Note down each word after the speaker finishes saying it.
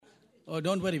Oh,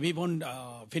 don't worry, we won't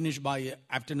finish by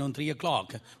afternoon 3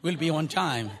 o'clock. We'll be on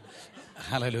time.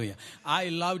 Hallelujah. I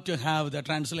love to have the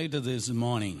translator this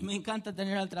morning. Me encanta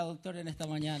tener al traductor en esta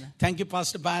mañana. Thank you,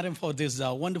 Pastor Barron, for this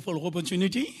wonderful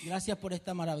opportunity. Gracias por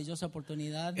esta maravillosa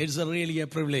oportunidad. It's really a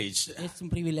privilege. Es un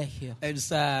privilegio.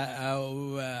 It's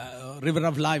River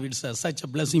of Life. It's such a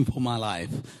blessing for my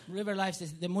life. River Life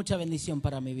es de mucha bendición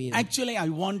para mi vida. Actually, I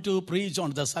want to preach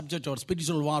on the subject of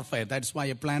spiritual warfare. That's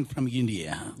why I planned from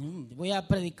India. Voy a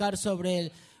predicar sobre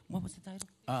el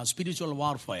Spiritual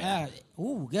warfare.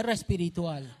 Guerra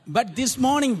espiritual. But this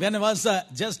morning, when I was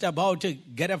just about to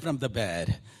get up from the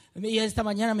bed, Y esta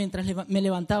mañana mientras me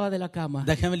levantaba de la cama,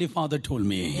 the Heavenly Father told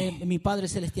me, mi Padre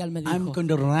Celestial me I'm dijo, going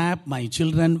to wrap my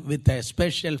children with a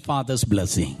special Father's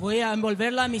blessing. voy a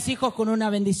envolverla a mis hijos con una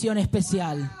bendición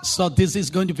especial. So this is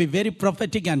going to be very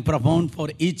prophetic and profound for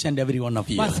each and every one of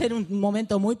you. Va a ser un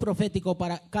momento muy profético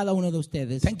para cada uno de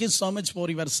ustedes. Thank you so much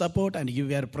for your support, and you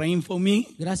were praying for me.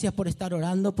 Gracias por estar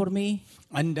orando por mí.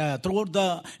 And throughout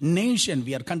the nation,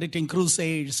 we are conducting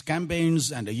crusades,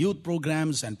 campaigns, and youth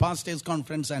programs, and pastors'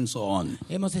 conference, and so on.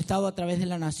 Hemos estado a través de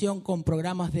la nación con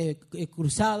programas de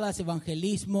cruzadas,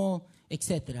 evangelismo,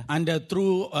 etc. And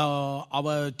through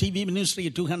our TV ministry,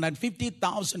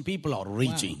 250,000 people are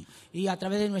reaching. Wow. Y a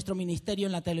través de nuestro ministerio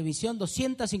en la televisión,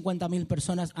 250,000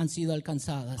 personas han sido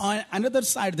alcanzadas. On another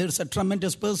side, there's a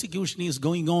tremendous persecution is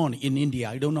going on in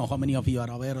India. I don't know how many of you are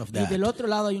aware of Y that. del otro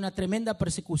lado hay una tremenda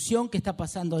persecución que está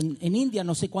pasando en India.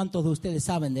 No sé cuántos de ustedes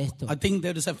saben de esto. I think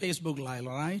there is a Facebook live,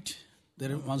 right?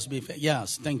 There must be.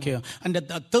 Yes, thank you. And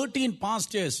the 13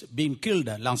 pastors been killed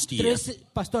last year. 3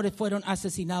 pastores fueron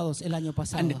asesinados el año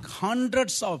pasado. And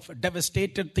hundreds of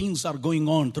devastated things are going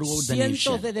on throughout the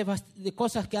nation. Cientos de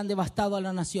cosas que han devastado a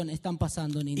la nación están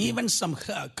pasando en India. Even some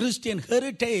Christian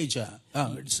heritage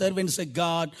servants of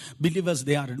God, believers,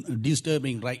 they are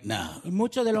disturbing right now. Y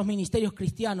muchos de los ministerios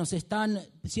cristianos están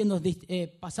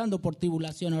pasando por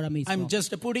tribulación ahora mismo. I'm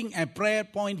just putting a prayer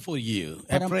point for you,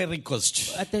 a prayer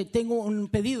request. Tengo un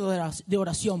pedido de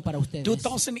oración para ustedes.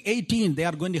 2018, they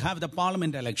are going to have the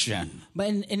parliament election.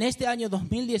 En este año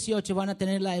 2018 van a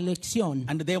tener la elección.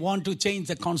 And they want to change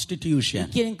the constitution.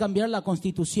 Quieren cambiar la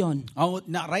constitución.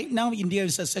 Right now, India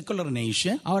is a secular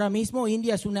nation. Ahora mismo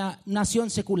India es una nación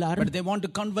secular. But they want to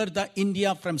convert the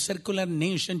India from secular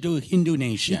nation to Hindu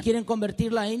nation. Y quieren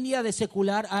convertir la India de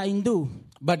secular a hindú.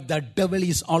 But the devil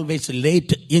is always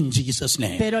late in Jesus'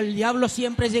 name. Pero el diablo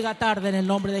siempre llega tarde en el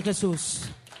nombre de Jesús.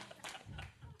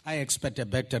 I expect a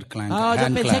better clank.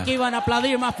 Yo pensé que iban a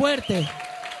aplaudir más fuerte.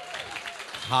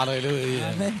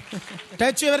 Hallelujah. Amen.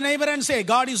 Touch your neighbor and say,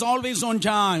 God is always on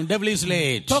time. Devil is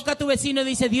late. Toca a tu vecino y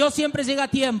dice, Dios siempre llega a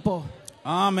tiempo.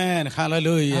 Amen.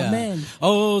 Hallelujah. Amen.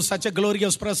 Oh, such a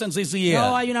glorious presence is here.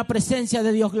 No, hay una presencia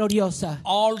de Dios gloriosa.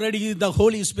 Already the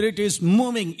Holy Spirit is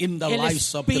moving in the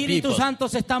lives of the El Espíritu people. Santo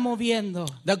se está moviendo.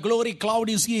 The glory cloud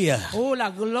is here.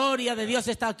 La gloria de Dios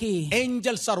está aquí.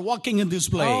 Angels are walking in this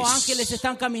place. Ángeles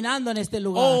están caminando en este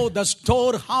lugar. Oh, the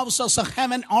storehouses of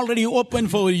heaven already open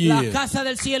for you. La casa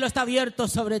del cielo está abierto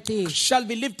sobre ti. Shall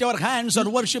we lift our hands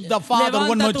and worship the Father Levanta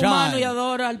one more tu mano y time?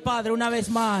 adora al Padre una vez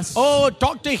más. Oh,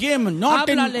 talk to Him,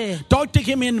 Háblale. talk to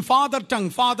Him in father tongue.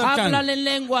 Háblale en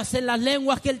lenguas, en las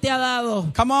lenguas que Él te ha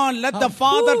dado. Come on, let the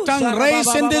father tongue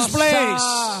raise in this place.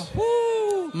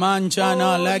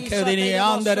 Manchana lekadini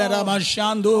andara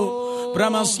ramashandu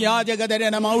pramasya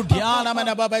jagadena maudhyana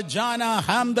manababajana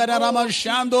hamdara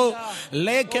ramashandu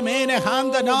lekemene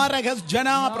hamdanara gas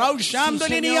jana praushamdu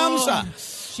liniamsa.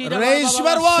 Raise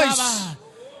your voice.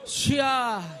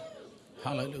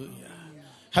 Hallelujah.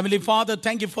 Heavenly Father,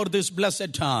 thank you for this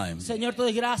blessed time. Señor, te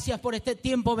doy gracias por este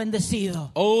tiempo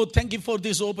bendecido. Oh, thank you for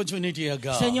this opportunity, O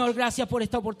God. Señor, gracias por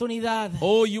esta oportunidad.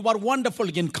 Oh, you are wonderful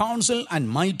in counsel and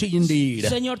mighty indeed.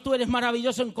 Señor, tú eres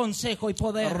maravilloso en consejo y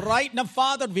poder. Right now,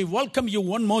 Father, we welcome you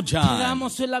one more Te time.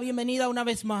 damos la bienvenida una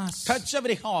vez más. Touch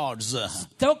every heart.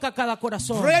 Toca cada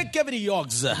corazón. Break every yoke.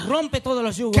 Rompe todos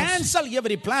los yugos. Cancel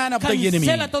every plan of the enemy.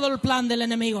 Cancela todo el plan del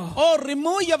enemigo. Oh,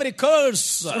 remove every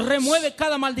curse. Remueve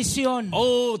cada maldición.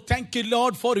 Oh, thank you,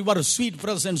 Lord, for your sweet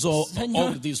presence Señor,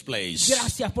 over this place.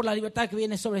 Gracias por la libertad que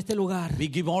viene sobre este lugar. We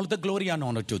give all the glory and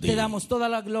honor to Te thee. damos toda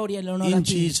la gloria y el honor a In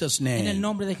ti. Jesus' name. En el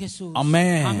nombre de Jesús.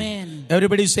 Amen. Amén.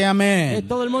 Everybody say amen.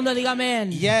 Todo el mundo diga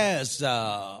amén. Yes.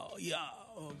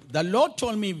 The Lord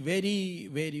told me very,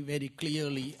 very, very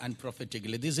clearly and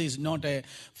prophetically. This is not a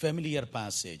familiar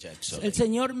passage, actually. El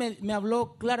Señor me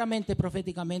habló claramente,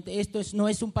 proféticamente. Esto no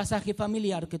es un pasaje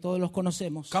familiar que todos los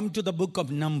conocemos. Come to the book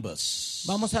of Numbers.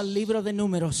 Vamos al libro de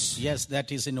Números. Yes,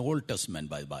 that is in Old Testament,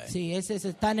 by the way. Sí, ese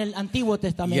está en el Antiguo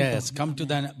Testamento. Yes, come to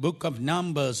the book of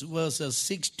Numbers, verses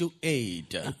 6 to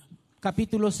 8.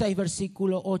 Capítulo 6,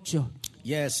 versículo 8.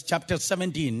 Yes, chapter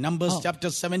 17. Numbers chapter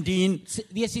 17.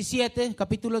 17,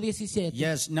 capítulo 17.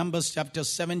 Yes, Numbers chapter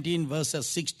 17, verses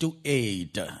 6 to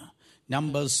 8.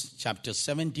 Numbers chapter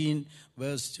 17,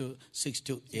 verse 6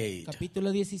 to 8.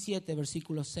 Capítulo 17,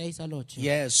 versículos 6 al 8.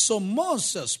 Yes, so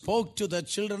Moses spoke to the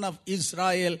children of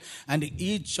Israel, and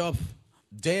each of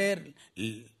their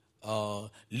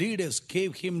leaders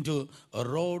gave him to a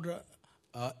road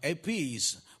a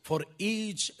piece for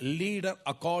each leader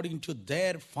according to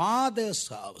their father's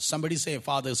house. Somebody say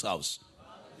father's house.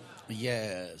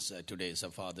 Yes, today is a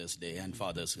Father's Day and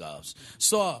Father's house.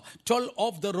 So, 12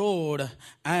 of the road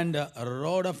and a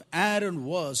rod of Aaron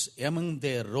was among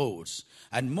their roads.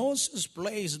 And Moses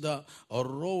placed the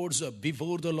roads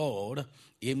before the Lord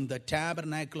in the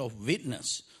tabernacle of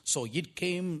witness. So it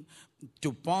came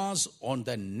to pass on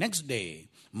the next day,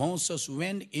 Moses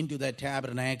went into the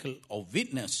tabernacle of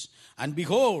witness. And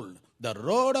behold, the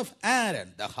rod of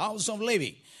Aaron, the house of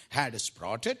Levi, had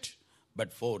sprouted,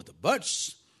 but for the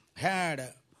buds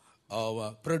had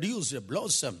produced a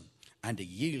blossom and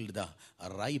yield the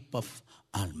ripe of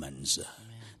almonds.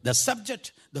 Amen. The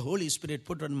subject the Holy Spirit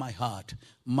put on my heart,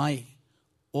 my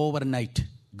overnight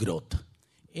growth.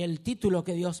 El título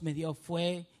que Dios me dio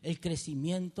fue el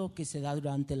crecimiento que se da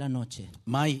durante la noche.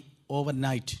 My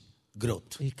overnight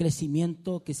growth. El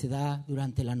crecimiento que se da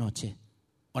durante la noche.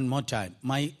 One more time,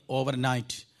 my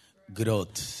overnight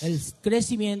growth. El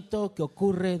crecimiento que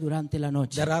ocurre durante la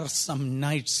noche. There are some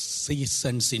night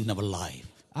seasons in our life.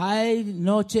 Hay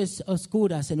noches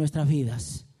oscuras en nuestras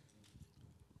vidas.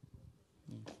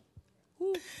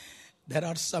 There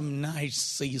are some night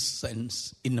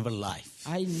seasons in our life.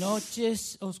 Hay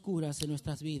noches oscuras en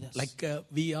nuestras vidas. Like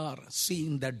we are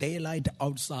seeing the daylight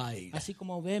outside. Así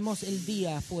como vemos el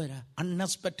día afuera.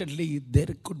 Unexpectedly,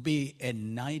 there could be a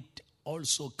night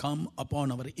also come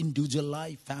upon our individual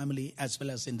life, family, as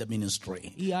well as in the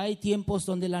ministry. Y hay tiempos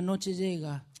donde la noche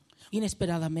llega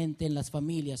inesperadamente en las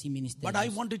familias y ministerios. But I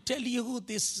want to tell you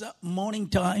this morning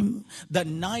time, the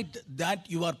night that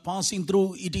you are passing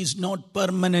through, it is not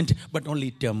permanent, but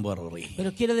only temporary.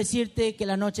 Pero quiero decirte que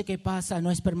la noche que pasa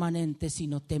no es permanente,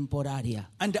 sino temporaria.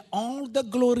 And all the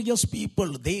glorious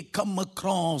people, they come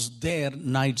across their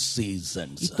night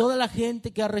seasons. Y toda la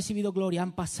gente que ha recibido gloria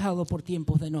han pasado por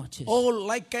tiempos de noches. Oh,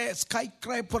 like a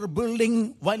skyscraper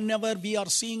building, whenever we are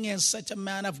seeing such a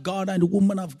man of God and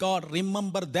woman of God,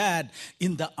 remember that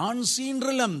in the unseen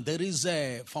realm, there is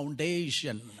a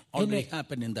foundation already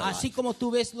happened in the life. Así como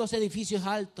tú ves los edificios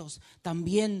altos,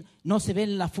 también no se ve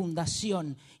la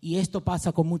fundación. Y esto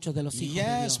pasa con muchos de los hijos de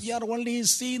Yes, Dios. we are only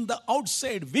seeing the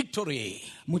outside victory.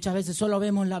 Muchas veces solo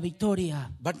vemos la victoria.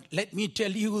 But let me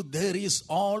tell you, there is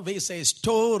always a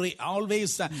story.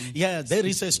 Always, there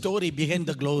is a story behind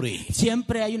the glory.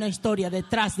 Siempre hay una historia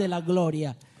detrás de la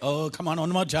gloria. Oh, come on,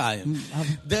 one more time.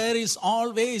 There is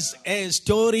always a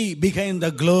story behind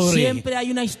the glory. Siempre hay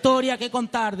una historia que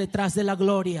contar detrás de la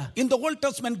gloria. In the Old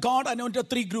Testament, God anointed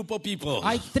three groups of people.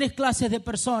 Hay tres clases de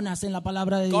personas en la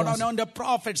palabra de God Dios. anointed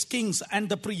prophets, kings, and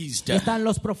the priests. Están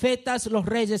los profetas, los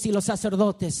reyes y los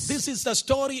sacerdotes. This is the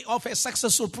story of a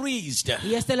successful priest.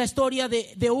 Y esta es la historia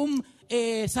de un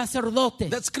sacerdote.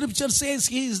 The scripture says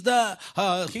he is the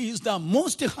high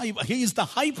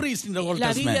priest in the Old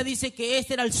La Biblia Testament. dice que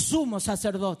este era el sumo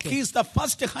sacerdote. He is the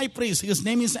first high priest. His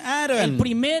name is El Aaron.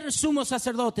 primer sumo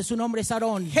sacerdote, su nombre es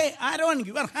Aarón. Hey, Aaron,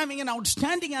 you are having an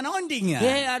outstanding anointing.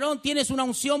 Aarón, tienes una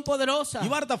unción poderosa.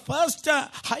 You are the first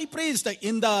high priest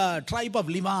in the tribe of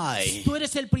Levi. Tú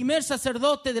eres el primer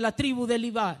sacerdote de la tribu de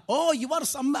Levi. Oh, you are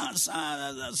some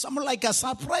like a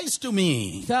surprise to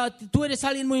me. O sea, tú eres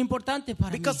alguien muy importante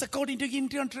para Because mí. according to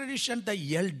Indian tradition, the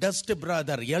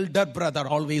elder brother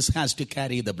always has to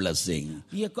carry the blessing.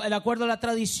 Y de acuerdo a la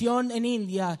tradición en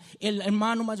India, el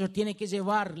hermano mayor tiene que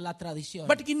llevar la tradición.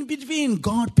 But in between,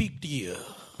 God picked you.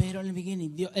 Pero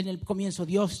en el comienzo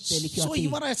Dios te eligió So a ti.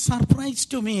 you are a surprise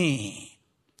to me.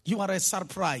 You are a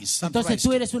surprise. Entonces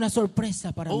tú eres una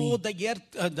sorpresa para mí. Oh,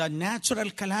 the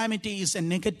natural calamity is a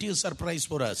negative surprise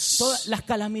for us. Todas las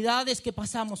calamidades que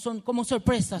pasamos son como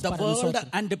sorpresas The para world nosotros.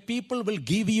 and the people will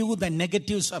give you the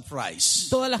negative surprise.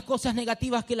 Todas las cosas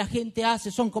negativas que la gente hace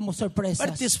son como But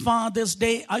sorpresas. this Father's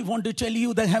Day, I want to tell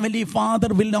you the Heavenly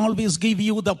Father will always give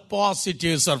you the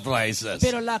positive surprises.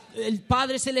 Pero el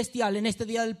Padre Celestial en este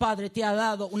Día del Padre te ha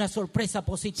dado una sorpresa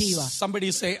positiva.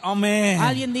 Somebody say Amen.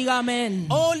 Alguien diga amén.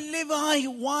 Oh, Oh, Levi,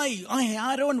 why?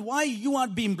 Aaron, why you are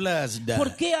being blessed?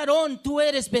 ¿Por qué, Aarón, tú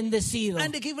eres bendecido?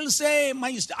 And he will say,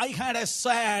 I had a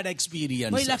sad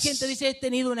experience. Y la gente dice, he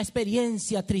tenido una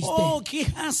experiencia triste. Oh, he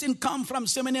hasn't come from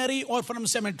seminary or from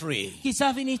cemetery.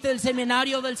 Quizás viniste del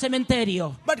seminario o del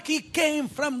cementerio. But he came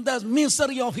from the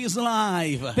misery of his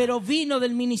life. Pero vino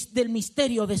del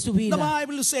misterio de su The vida.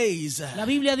 Bible says, La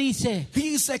Biblia dice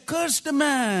he is a cursed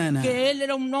man. que él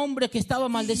era un hombre que estaba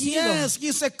maldecido. Yes, he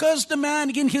is a cursed man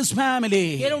in his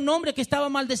family. Que era un hombre que estaba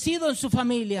maldecido en su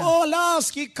familia. Oh,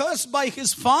 last he cursed by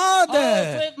his Oh,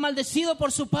 father. fue maldecido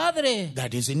por su padre.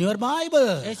 That is in your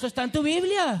Bible. Eso está en tu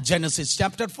Biblia. Genesis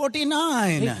chapter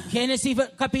 49. Génesis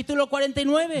capítulo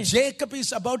 49. Jacob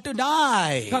is about to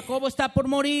die. Jacobo está por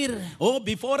morir. Oh,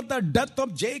 before the death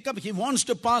of Jacob, he wants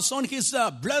to pass on his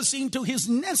blessing to his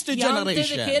next Y antes de que él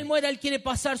generation. muera, él quiere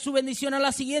pasar su bendición a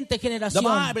la siguiente The generación.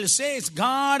 Bible says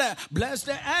God blessed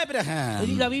Y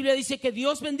Abraham. la Biblia dice que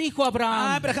Dios bendijo a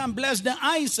Abraham. Abraham blessed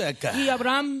Isaac. Y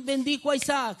Abraham bendijo a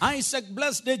Isaac. Isaac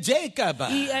blessed Jacob.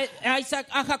 Y Isaac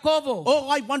a Jacobo. Oh,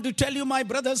 I want to tell you, my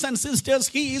brothers and sisters,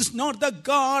 he is not the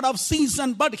God of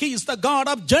season, but he is the God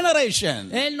of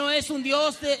generation. Él no es un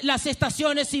Dios de las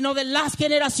estaciones, sino de las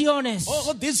generaciones.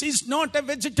 Oh, this is not a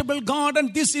vegetable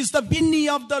garden. This is the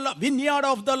vineyard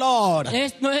of the Lord.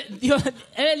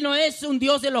 Él no es un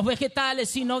Dios de los vegetales,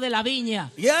 sino de la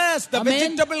viña. Yes, the Amen.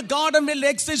 vegetable garden will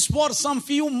exist for some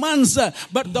few months,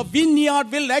 but the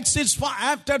vineyard will exist for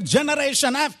after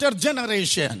generation after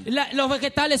generation. Los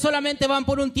vegetales solamente van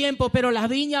por un tiempo, pero la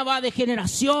viña va de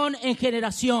generación en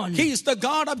generación. He is the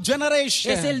God of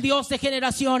generation. Es el Dios de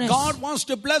generaciones. God wants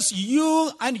to bless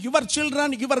you and your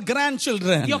children, your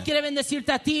grandchildren. Dios quiere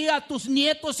bendecirte a ti, a tus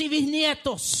nietos y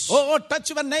bisnietos. Oh, touch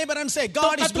your neighbor and say,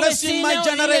 God Toca a is tu blessing vecino my y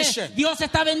dile, generation. Dios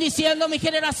está bendiciendo mis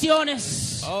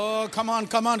generaciones. Oh, come on.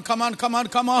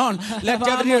 Let Vamos,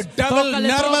 every devil tócale,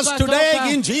 nervous toca, today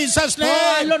toca. in Jesus' Oh, name.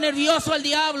 hazlo nervioso al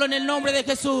diablo en el nombre de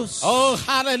Jesús. Oh,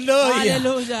 hallelujah.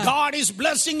 Hallelujah. God is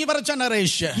blessing your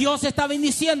generation. Dios está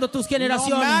bendiciendo tus No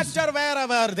generaciones. matter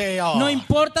wherever they are. No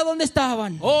importa dónde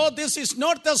estaban. Oh, this is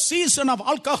not the season of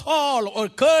alcohol or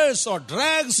curse or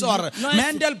drugs or No es-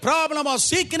 mental problem or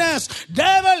sickness.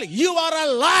 Devil, you are a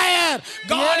liar.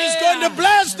 God is Yeah. going to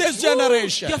bless this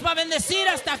generation. Dios va a bendecir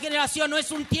a esta generación. No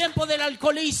es un tiempo del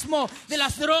alcoholismo, de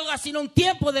las drogas, sino un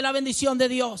tiempo de la bendición de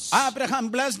Dios. Abraham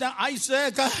blessed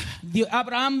Isaac.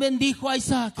 Abraham bendijo a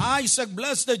Isaac. Isaac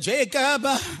blessed Jacob.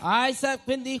 Isaac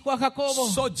bendijo a Jacobo.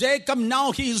 So Jacob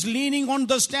now he is leaning on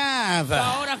the staff.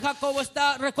 Ahora Jacobo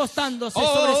está recostándose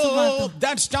sobre su Oh, manto.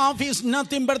 that staff is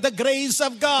nothing but the grace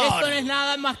of Esto no God. es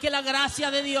nada más que la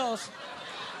gracia de Dios.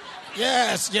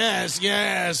 Yes.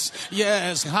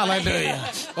 Hallelujah.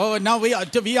 Oh, now we are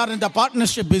in the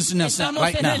partnership business Estamos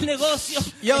right en now. el negocio.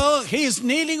 Yo, he is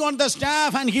kneeling on the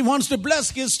staff and he wants to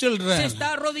bless his Se children.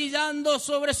 está arrodillando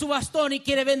sobre su bastón y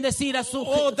quiere bendecir a su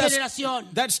generación.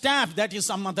 That staff, that is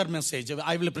some other message.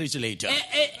 I will preach later.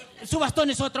 Su bastón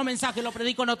es otro mensaje, lo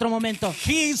predico en otro momento.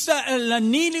 He is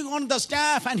kneeling on the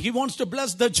staff and he wants to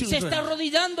bless the Se está children.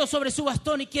 arrodillando sobre su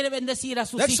bastón y quiere bendecir a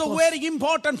sus That's a hijos. very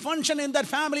important function in that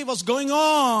family was going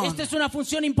on. Esta es una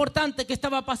función importante que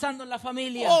estaba pasando en la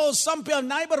familia. Oh, some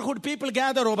neighborhood people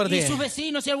gather over Y sus there.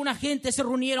 vecinos y alguna gente se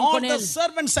reunieron All con the él.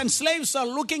 servants and slaves are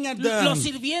looking at Los them.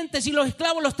 sirvientes y los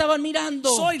esclavos lo estaban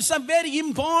mirando. So it's a very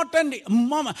important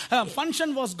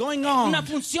function was going on. Una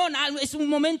función, es un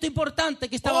momento importante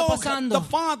que estaba Oh, pasando. the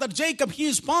father Jacob, he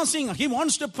is passing. He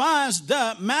wants to pass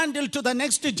the mantle to the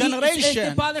next Y este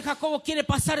generation. padre Jacobo quiere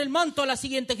pasar el manto a la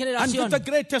siguiente And generación. with the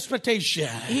great expectation.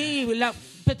 Y la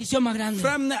petición más grande.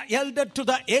 From the elder to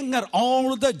the younger,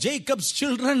 all the Jacob's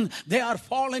children, they are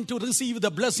fallen to receive the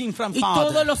blessing from Y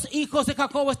todos Father. los hijos de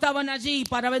Jacobo estaban allí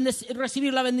para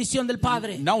recibir la bendición del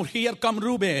padre. Now here come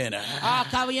Reuben.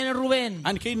 Acá viene Rubén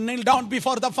And he knelt down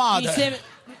before the y father. se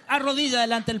arrodilla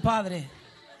delante del padre.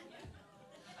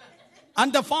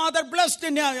 And the father blessed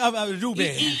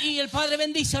Reuben. Y el padre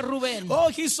bendice a Rubén. Oh,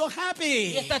 he's so Y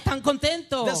happy. está tan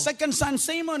contento. The second son,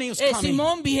 Simon, is coming.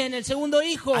 Simón viene, el segundo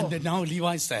hijo. And now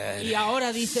Levi said, Y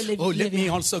ahora dice oh, let me Leví.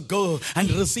 also go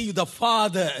and receive the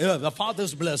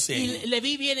father's blessing. Y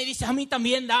Leví viene y dice, a mí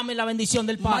también dame la bendición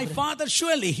del My padre. father,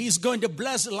 surely he's going to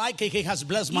bless like he has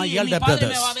blessed my Y mi elder padre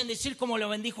me brothers. va a bendecir como lo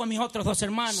bendijo a mis otros dos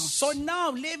hermanos. So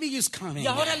now Levi is coming. Y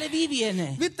ahora Leví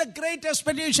viene With the great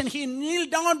expectation, he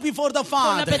kneeled down before the con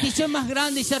la father. petición más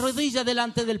grande y se arrodilla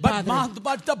delante del But padre.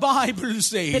 the Bible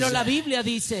says, Pero la Biblia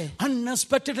dice,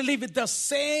 unexpectedly with the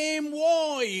same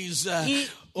voice,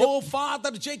 oh,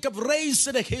 Father Jacob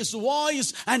raised his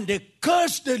voice and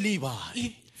cursed Levi.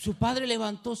 y su padre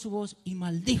levantó su voz y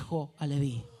maldijo a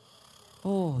Leví.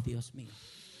 Oh, Dios mío.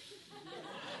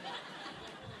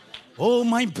 Oh,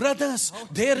 my brothers,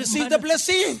 they received the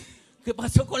blessing. ¿Qué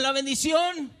pasó con la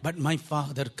bendición? But my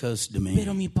father cursed me.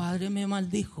 Pero mi padre me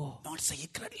maldijo. Not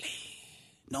secretly.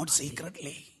 Not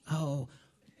secretly. Oh,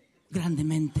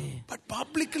 grandemente. But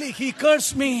publicly he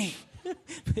cursed me.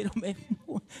 Pero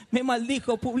me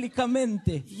maldijo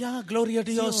públicamente. Yeah, gloria a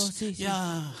Dios. Sí, sí.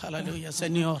 Yeah, hallelujah,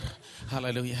 Señor.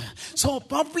 Hallelujah. So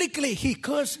publicly he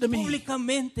cursed me.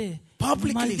 Públicamente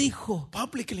me maldijo.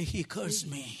 Publicly he cursed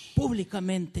me.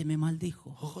 Públicamente me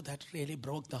maldijo. Oh, that really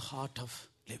broke the heart of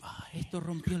Levi. Esto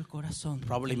rompió el corazón.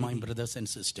 Probably my brothers and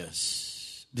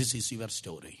sisters, this is your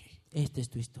story. Esta es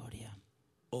tu historia.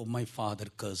 Oh, my father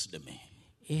cursed me.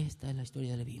 Esta es la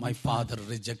historia de Levi. My father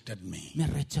rejected me. Me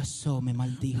rechazó, me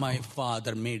maldijo. My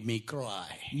father made me cry.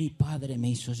 Mi padre me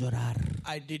hizo llorar.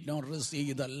 I did not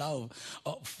receive the love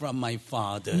from my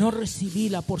father. No recibí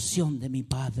la porción de mi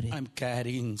padre. I'm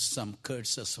carrying some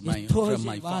curses Estoy from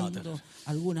my father. llevando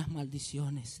algunas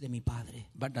maldiciones de mi padre.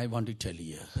 But I want to tell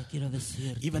you, Te quiero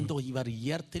decir, even though your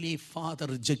earthly father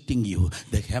rejecting you,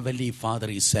 the heavenly father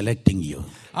is selecting you.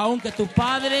 aunque tu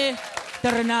padre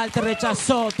terrenal te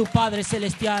rechazó, tu padre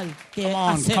celestial te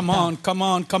acepta. Come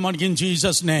on, in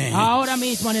Jesus' name. Ahora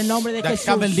mismo en el nombre de The Jesús.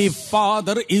 heavenly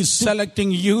Father is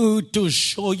selecting you to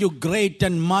show you great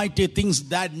and mighty things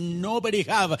that nobody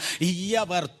have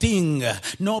ever think,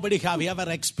 nobody have ever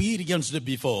experienced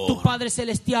before. Tu Padre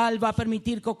Celestial va a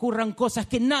permitir que ocurran cosas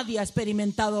que nadie ha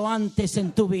experimentado antes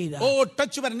en tu vida. Oh,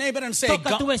 touch your neighbor and say,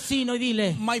 Toca a tu God, vecino y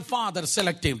dile, my Father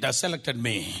selected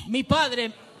me. mi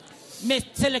Padre me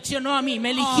seleccionó a mí, me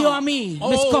eligió a mí,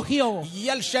 me escogió.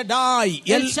 El Shaddai,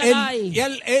 El Shaddai.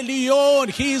 El Elyon,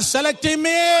 He is selecting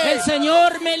me. El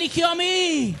Señor me eligió a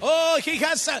mí. Oh, He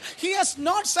has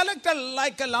not selected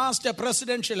like a last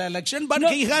presidential election, but No.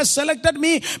 He has selected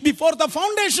me before the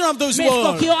foundation of this Me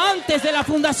world. escogió antes de la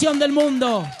fundación del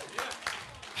mundo.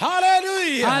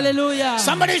 Hallelujah. Aleluya.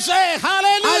 Somebody say Alguien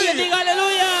hallelujah. diga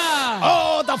aleluya.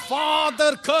 Oh, the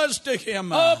father cursed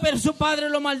him. Oh, pero su padre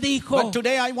lo maldijo. But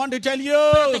today I want to tell Te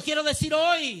you, quiero decir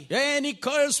hoy, any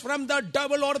curse from the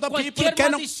devil or the people cualquier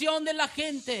cannot. maldición de la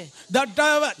gente,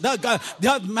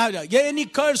 Any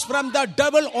curse from the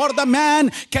devil or the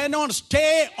man cannot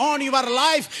stay on your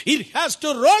life. It has to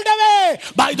roll away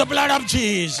by the blood of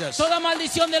Jesus. toda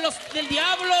maldición del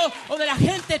diablo o de la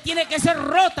gente tiene que ser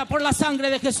rota por la sangre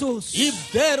de Jesús.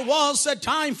 If there was a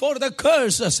time for the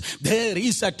curses, there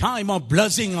is a time of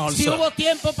blessing Si also. hubo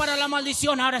tiempo para la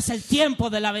maldición, ahora es el tiempo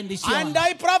de la bendición. And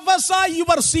I prophesy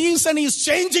your season is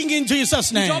changing in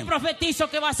Jesus' Yo name. profetizo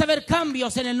que vas a ver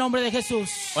cambios en el nombre de Jesús.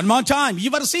 One more time.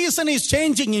 Your season is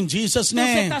changing in Jesus' Tus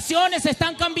name. estaciones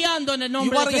están cambiando en el You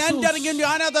nombre are de Jesús. entering into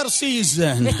another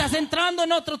season. Estás entrando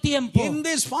en otro tiempo. In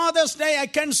this Father's Day, I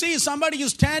can see somebody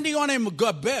is standing on a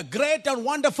great and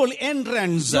wonderful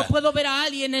entrance. Yo puedo ver a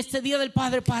alguien este día del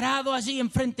Padre parado allí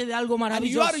enfrente de algo And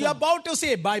you are maravilloso. about to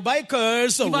say, bye-bye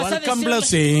curse, Y vas a welcome decirle,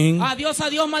 blessing. adiós,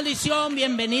 adiós, maldición,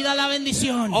 bienvenida a la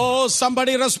bendición. Oh,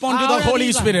 somebody respond to the Ahora Holy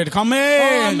diga, Spirit. Come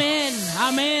Oh, in. amén,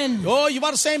 amén. Oh, you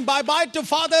are saying bye-bye to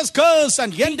Father's curse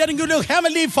and entering into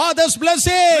Heavenly Father's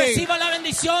blessing. Reciba la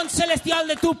bendición celestial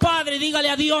de tu Padre. Dígale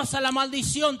adiós a la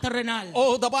maldición terrenal.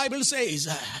 Oh, the Bible says,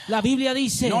 La Biblia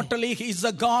dice, not only He is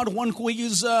the God, one who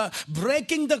is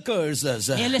breaking the curses,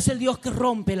 Él es el Dios que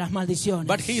rompe las maldiciones.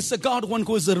 but He is the God, one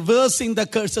who is reversing the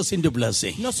curses into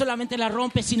blessing. No solamente la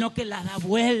rompe, sino que la da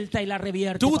vuelta y la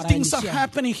revierte Two para things are bendición.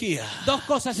 happening here. Dos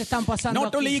cosas están pasando Not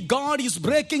aquí. only God is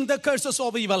breaking the curses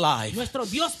of your life, Nuestro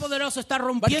Dios poderoso está but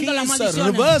rompiendo He las is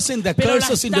maldiciones, reversing the pero la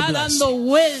curses into está blessing. dando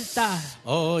vuelta.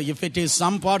 Oh, if it is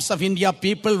some parts of India,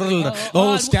 people will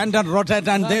oh, stand and rotate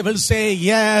and they will say,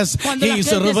 yes, Cuando He la is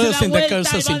gente se da reversing the vuelta,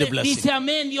 curses y into dice blessing.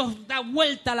 amén, Dios da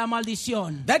vuelta a la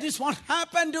maldición. That is what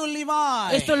happened to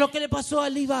Levi. Esto es lo que le pasó a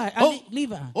Levi.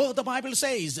 Oh, the Bible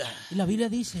says, Y la Biblia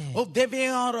dice, oh,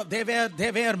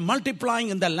 they were multiplying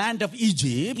in the land of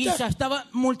Egypt. y se estaba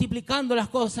multiplicando las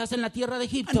cosas en la tierra de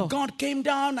Egipto. And God came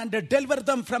down and delivered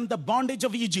them from the bondage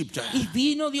of Egypt. Y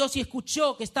vino Dios y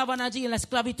escuchó que estaban allí en la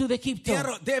esclavitud de Egipto.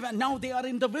 Now they are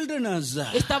in the wilderness.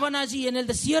 Estaban allí en el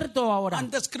desierto ahora.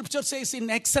 And the scripture says in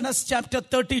Exodus chapter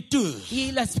 32,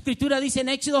 Y la escritura dice en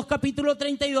Éxodo capítulo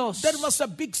 32, there was a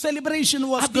big celebration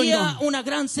was going había on. una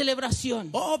gran celebración.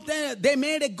 Oh, they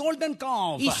made a golden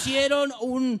calf. Hicieron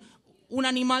un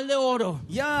animal de oro.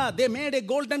 Yeah, they made a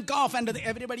golden calf and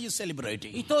everybody is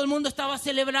celebrating. Y todo el mundo estaba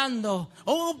celebrando.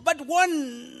 Oh, but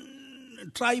one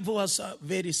tribe was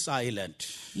very silent.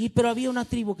 Pero había una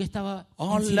tribu que estaba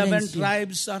All en 11 silencio.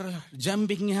 tribes are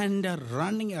jumping and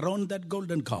running around that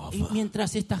golden calf. Y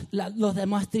mientras los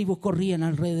demás tribus corrían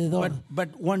alrededor But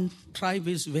one tribe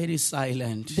is very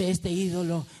silent. de este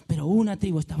ídolo, pero una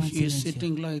tribu estaba en He is silencio.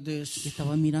 sitting like Y this.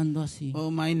 estaba mirando así.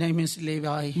 Oh, my name is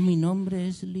Levi. Mi nombre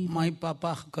es Levi. My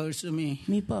papa cursed me.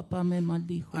 Mi papá me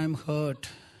maldijo I'm hurt.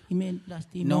 y me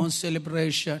lastimó. No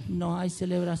celebration. No hay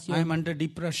celebración. I'm under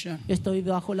depression. Estoy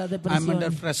bajo la I'm under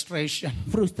depresión, frustration.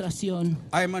 frustración.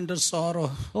 I'm under sorrow.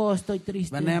 Oh, estoy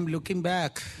triste. When I'm looking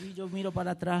back, Y yo miro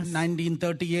para atrás.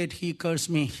 1938, he cursed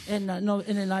me. En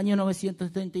el año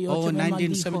 1978 Oh, me maldijo.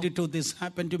 1972, this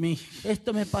happened to me.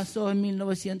 Esto me pasó en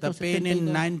The pain in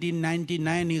 1972.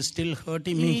 1999 is still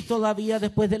hurting Y me. todavía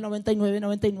después del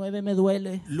 99 me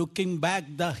duele. Looking back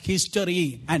the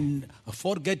history and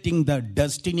forgetting the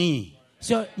destiny.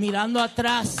 Mirando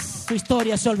atrás, su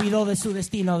historia se olvidó de su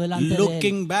destino delante de él.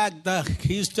 Looking back the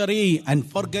history and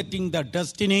forgetting the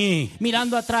destiny.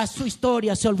 Mirando atrás, su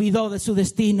historia se olvidó de su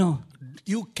destino.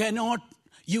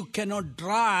 You cannot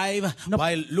drive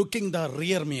while looking the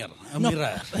rear mirror.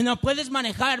 No puedes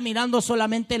manejar mirando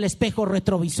solamente el espejo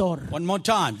retrovisor. One more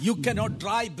time. You cannot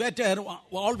drive better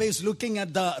always looking at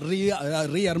the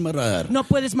rear mirror. No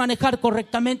puedes manejar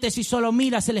correctamente si solo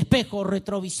miras el espejo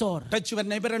retrovisor. Touch your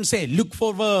neighbor and say, look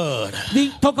forward.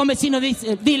 Toca a un vecino y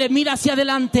dile, mira hacia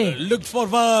adelante. Look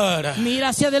forward. Mira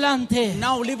hacia adelante.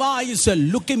 Now Levi is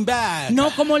looking back.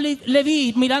 No como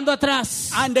Leví, mirando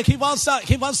atrás. And he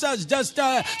was just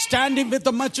standing with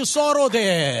much sorrow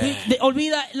there.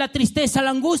 Olvida la tristeza,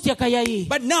 la angustia que hay ahí.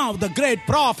 But now the great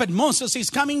prophet Moses is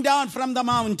coming down from the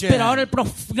mountain. Pero ahora el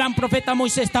gran profeta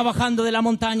Moisés está bajando de la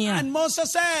montaña. And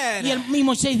Moses said, Y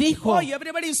Moisés dijo, oh,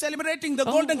 everybody is celebrating the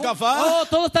golden calf.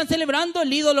 todos están celebrando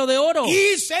el ídolo de oro.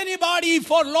 Is anybody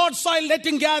for Lord's soil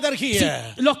letting gather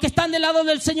here? Los que están del lado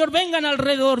del Señor vengan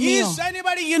alrededor mío. Is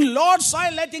anybody in Lord's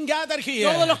soil letting gather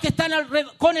here? Todos los que están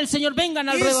con el Señor vengan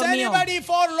Is alrededor mío. anybody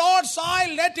for Lord's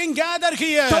soil letting gather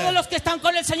here? Todos los que están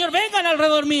con el Señor vengan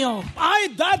alrededor mío.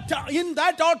 In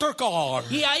that altar call,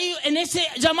 Y ahí en ese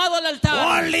llamado al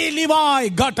altar, only Levi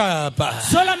got up.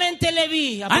 solamente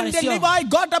Leví And then apareció. Levi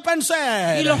got up and Y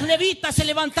said, los levitas se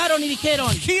levantaron y dijeron,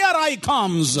 here I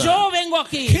comes. yo vengo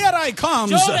aquí. Here I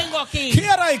comes. Yo vengo aquí.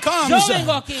 Here I comes. Yo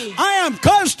vengo aquí. I am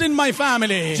cursed in my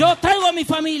family. Yo traigo a mi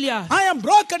familia. I am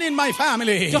broken in my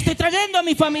family. Yo estoy trayendo a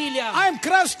mi familia. I am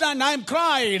crushed and I am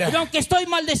cried. Pero aunque estoy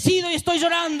maldecido y estoy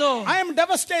llorando, I am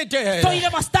devastated. estoy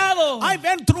devastado. I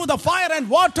went through the fire and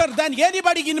water than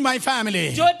anybody in my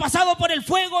family. Yo he pasado por el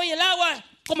fuego y el agua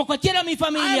como cualquiera de mi I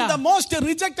familia. am the most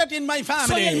rejected in my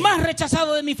Soy el family. más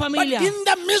rechazado de mi But familia. in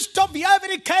the midst of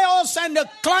every chaos and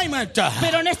climate,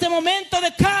 Pero en este momento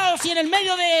de caos y en el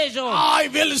medio de ello, I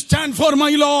will stand for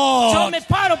my yo Lord. me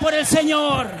paro por el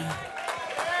Señor.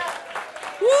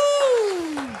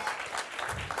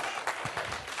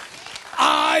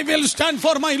 I will stand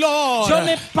for my Lord. Yo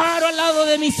me paro al lado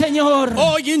de mi Señor.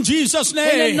 Oh, in Jesus' En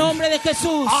el name. nombre de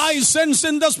Jesús. I sense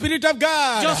in the Spirit of Yo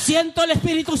God. siento el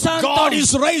Espíritu Santo. God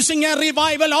is raising a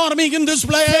revival army in this Señor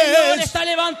place. está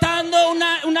levantando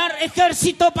un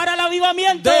ejército para el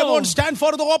avivamiento. They won't stand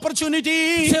for the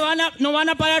opportunity. No van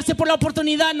a pararse por la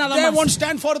oportunidad nada They más. won't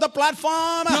stand for the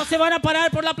platform. No se van a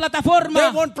parar por la They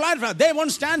plataforma.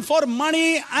 won't stand for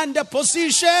money and the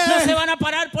position. No se van a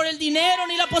parar por el dinero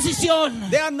ni la posición.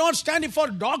 They are not standing for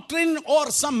doctrine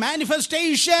or some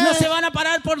manifestation. No se van a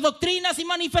parar por doctrinas y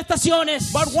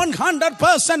manifestaciones. But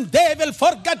 100% they will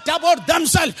forget about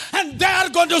themselves and they are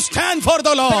going to stand for the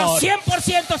Pero Lord.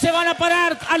 100% se van a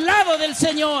parar al lado del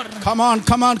Señor. Come on.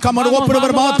 Vamos, Open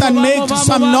our vamos, mouth and vamos, make vamos,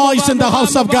 some vamos, noise in the vamos,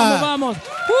 house of God. Vamos.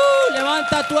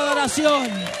 Levanta tu adoración.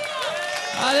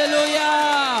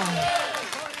 Aleluya.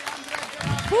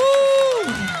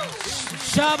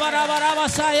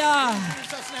 Shabarabarabasaya.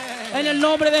 En el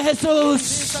nombre de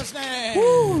Jesús.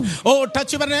 Oh,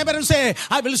 touch your neighbor and say,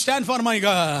 I will stand for my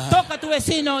God. Toca a tu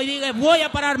vecino y diga, voy a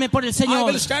pararme por el I Señor.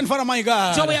 will stand for my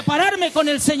God. Yo voy a pararme con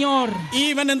el Señor.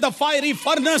 Even in the fiery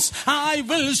furnace, I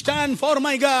will stand for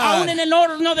my Aún God. en el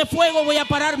horno de fuego voy a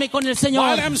pararme con el Señor.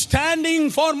 While I'm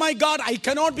standing for my God, I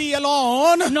cannot be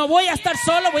alone. No voy a estar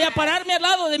solo, voy a pararme al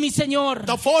lado de mi Señor.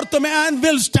 The fourth man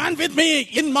will stand with me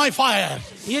in my fire.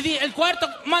 Y el cuarto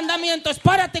mandamiento es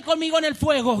párate conmigo en el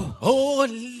fuego. Oh,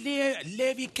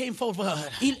 Levi came forward.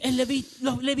 Y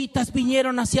los levitas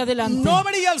vinieron hacia adelante.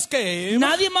 Nobody else came.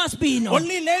 Nadie más vino.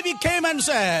 Only Levi came and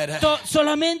said,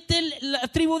 Solamente la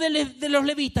tribu de los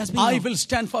levitas vino. I will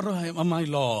stand for my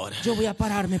Lord. Yo voy a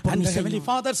pararme por And mi the Heavenly Señor.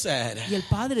 Father said, Y el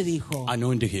Padre dijo,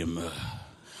 anoint him.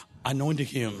 Anoint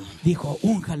him. Dijo,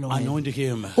 únjalo a él. Anoint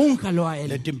him. Únjalo a él.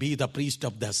 Let him be the priest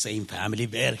of the same family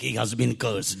where he has been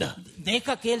cursed.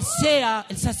 Deja que él sea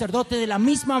el sacerdote de la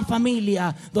misma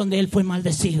familia donde él fue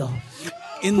maldecido.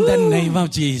 In the name of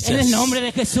Jesus. En el nombre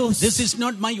de Jesús. This is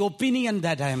not my opinion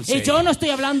that I am Y saying. yo no estoy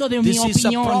hablando de mi This is a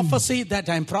opinión. prophecy that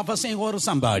I am prophesying over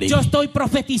somebody. Yo estoy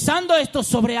profetizando esto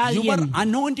sobre Your alguien.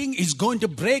 anointing is going to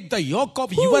break the yoke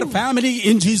of your family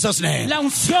in Jesus' name. La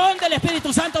unción del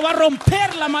Espíritu Santo va a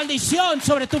romper la maldición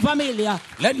sobre tu familia.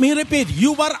 Let me repeat.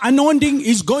 Your anointing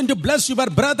is going to bless your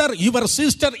brother, your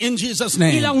sister in Jesus' Y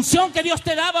name. la unción que Dios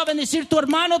te da va a bendecir tu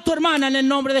hermano, tu hermana en el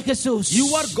nombre de Jesús.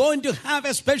 You are going to have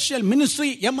a special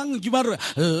ministry among your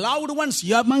loved ones,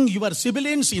 among your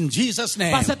siblings in Jesus'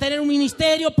 name. Vas a tener un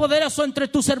ministerio poderoso entre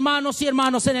tus hermanos y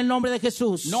hermanos en el nombre de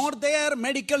Jesús. Not their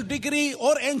medical degree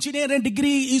or engineering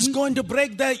degree is going to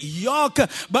break the yoke,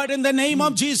 but in the name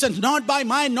of Jesus, not by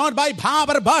mind, not by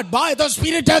power, but by the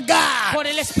Spirit of God. Por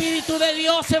el Espíritu de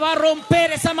Dios se va a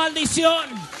romper esa maldición.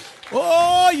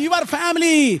 Oh, your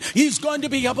family is going to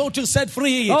be about to set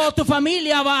free Oh, tu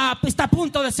familia está a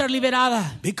punto de ser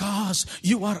liberada. because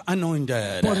you are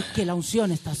anointed. Porque la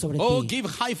unción está sobre Oh, ti. give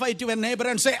high five to your neighbor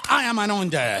and say, I am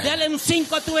anointed. Dale un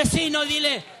 5 a tu vecino y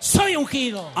dile, soy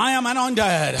ungido. I am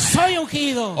anointed. Soy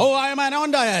ungido. Oh, I am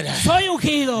anointed. Soy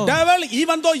ungido. Devil,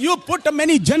 even though you put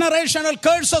many generational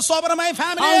curses over my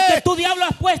family, Aunque tu diablo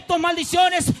has puesto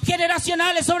maldiciones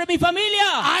generacionales sobre mi familia,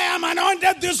 I am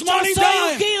anointed this yo morning soy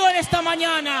time. ungido en esta Oh,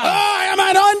 mañana. I am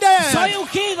anointed. Soy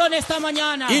ungido en esta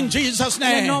mañana. In Jesus' En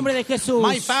el name. nombre de Jesús.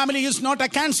 My family is not a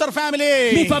cancer Mi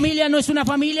family. familia no es una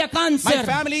familia My cáncer.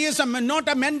 family is not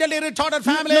a mentally retarded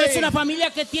No family. es una familia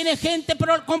que tiene gente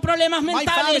con problemas My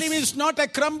family mentales. is not a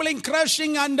crumbling,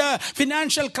 crushing, and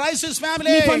financial crisis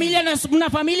family. Mi familia no es una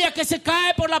familia que se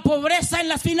cae por la pobreza en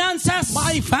las finanzas.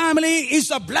 My family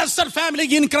is a blessed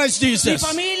family in Christ Mi Jesus.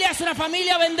 familia es una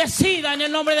familia bendecida en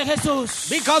el nombre de Jesús.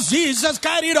 Because Jesus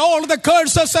carried all the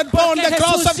curses upon Porque the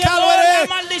cross Jesús of llevó la Calvary.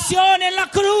 maldición en la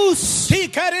cruz. He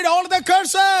carried all the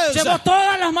curses. Llevó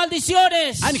todas las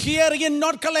maldiciones. And here in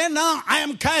North Carolina, I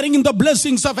am carrying the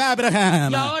blessings of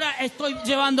Abraham. Y ahora estoy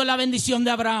llevando la bendición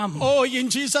de Abraham. Oh, in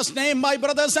Jesus' name, my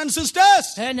brothers and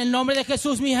sisters. En el nombre de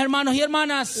Jesús, mis hermanos y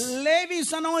hermanas,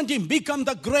 Levi's anointing become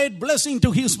the great blessing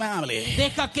to his family.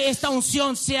 deja que esta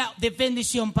unción sea de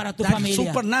bendición para tu That familia.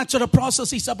 supernatural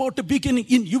process is about to begin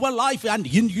in your life and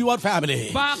in your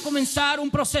family. Va a comenzar un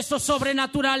proceso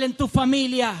sobrenatural en tu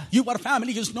familia. Your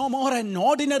family is no more an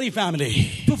ordinary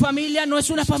family. Tu familia no es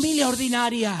una familia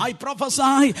ordinaria. I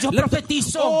prophesy. Yo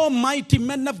profetizo. Oh, mighty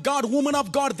men of God, women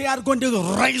of God, they are going to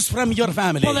rise from your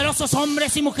family. Poderosos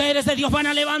hombres y mujeres de Dios van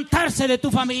a levantarse de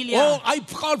tu familia. Oh, I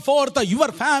call forth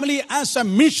your family as a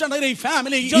missionary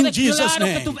family Yo in Jesus' declaro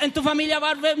que name. en tu familia va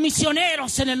a haber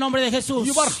misioneros en el nombre de Jesús.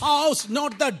 Your house,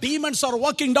 not the demons are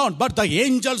walking down, but the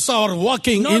angels are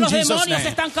walking No in los Jesus' demonios name.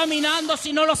 están caminando,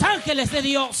 sino los ángeles de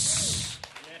Dios.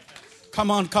 Come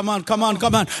on, come on, come on,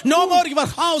 come on. No more your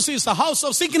house is a house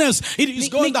of sickness. It is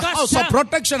going mi the house casa- of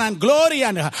protection and glory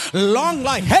and long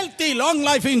life, healthy long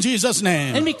life in Jesus' En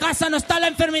name. mi casa no está la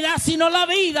enfermedad, sino la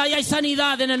vida, y hay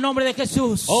sanidad en el nombre de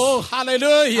Jesús. Oh,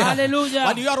 hallelujah. Hallelujah.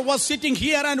 While you are sitting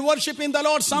here and worshiping the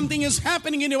Lord, something is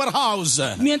happening in your house.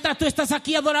 Mientras tú estás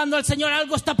aquí adorando al Señor,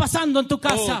 algo está pasando en tu Oh,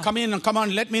 casa. come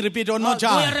on, let me repeat one more Voy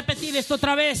a time. repetir esto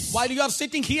otra vez. While you are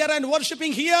sitting here and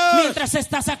worshiping here, Mientras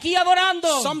estás aquí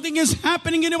adorando, something is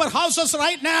happening in your houses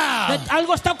right now.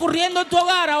 algo está ocurriendo en tu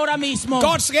hogar ahora mismo.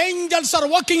 God's angels are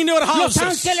walking in your Los houses.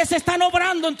 ángeles están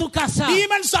obrando en tu casa.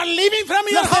 Demons are leaving from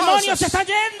your Los demonios se houses. están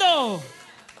yendo.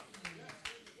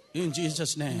 In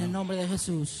Jesus' En el name. nombre de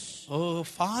Jesús. Oh,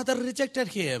 Father rejected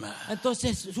him.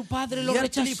 Entonces su padre lo The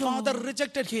earthly rechazó. Father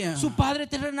rejected him. Su padre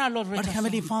terrenal lo But rechazó.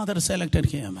 Heavenly Father selected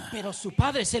him. Pero su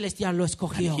padre celestial lo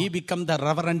escogió. He became the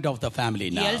reverend of the family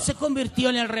Y now. él se convirtió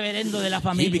en el reverendo de la He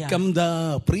familia. became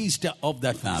the priest of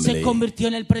that Se family. convirtió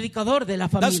en el predicador de la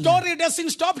The familia. story doesn't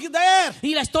stop there.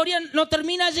 Y la historia no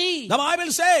termina allí. The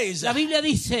Bible says, La Biblia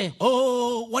dice,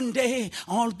 oh, one day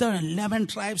all the 11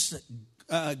 tribes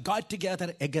got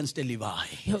together against Levi.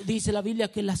 dice la Biblia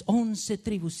que las 11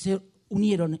 tribus se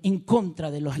unieron en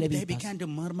contra de los They levitas. began to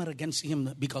murmur against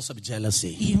him because of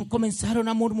jealousy. Y comenzaron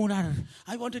a murmurar.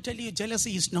 I want to tell you,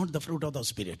 jealousy is not the fruit of the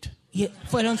Spirit. Y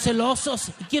fueron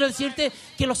celosos. Y quiero decirte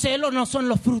que los celos no son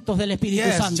los frutos del Espíritu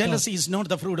Yes, Santo. jealousy is not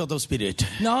the fruit of the Spirit.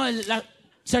 No,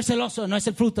 Ser celoso no es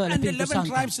el fruto del And the Espíritu 11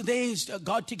 Santo. tribes, they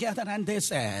got together and they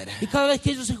said, Y cada vez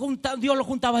que ellos se juntaban, Dios los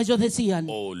juntaba, ellos decían,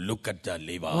 oh, look at the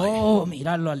Levi. oh,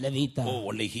 mirarlo al levita. Oh,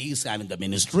 only he is having the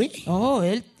ministry. Oh,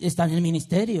 él está en el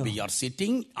ministerio. We are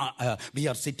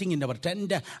sitting in our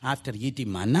tent after eating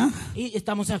manna. Y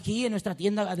estamos aquí en nuestra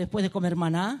tienda después de comer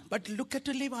maná. But look at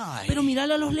the Levi. Pero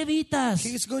miralo a los levitas.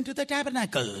 He is going to the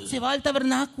tabernacle. Se va al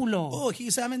tabernáculo. Oh, he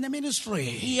is having the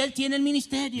ministry. Y él tiene el We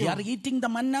ministerio. are eating the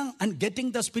manna and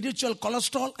getting the spiritual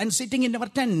cholesterol and sitting in our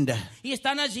tent. Y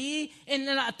están allí en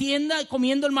la tienda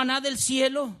comiendo el maná del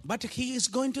cielo. But he is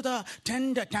going to the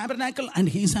tent tabernacle and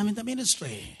he is having the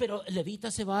ministry. Pero el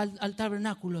levita se va al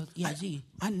tabernáculo y allí.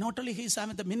 And not only he is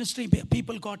having the ministry,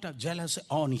 people got jealous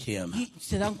on him. Y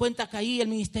se dan cuenta que ahí el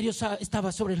ministerio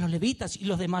estaba sobre los levitas y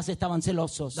los demás estaban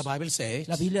celosos. The Bible says,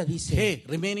 La Biblia dice, hey,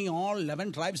 remaining all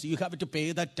 11 tribes, you have to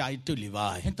pay the tithe to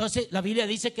Levi. entonces la Biblia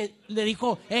dice que le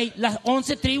dijo, hey, las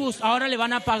 11 tribus ahora le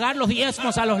van a pagar los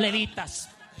diezmos a los levitas.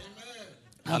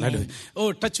 Hallelujah.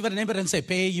 Oh, touch your neighbor and say,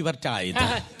 pay your tithe.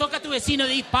 Toca a tu vecino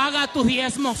y di, paga tus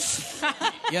diezmos.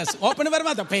 Yes, open your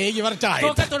mouth, pay your tithe.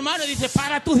 Toca a tu hermano y dice,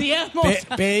 paga tus diezmos.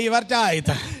 Pay your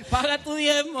tithe. Paga tu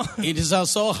diezmo. It is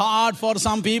so hard for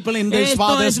some people in this Esto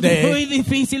Father's es Day. muy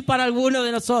difícil para algunos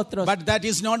de nosotros. But that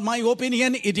is not my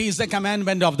opinion. It is the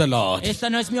commandment of the Lord. Esta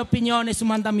no es mi opinión, es un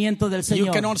mandamiento del You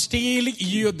Señor. cannot steal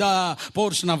the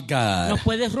portion of No God.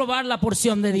 puedes robar la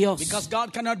porción de Dios. Because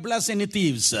God cannot bless any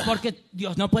thieves. Porque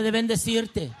Dios no puede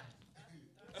bendecirte.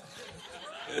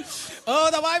 Oh,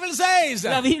 the Bible says,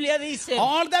 La Biblia dice,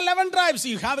 all the 11 tribes,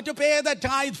 you have to pay the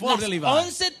tithe for las the Levi.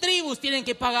 11 tribus tienen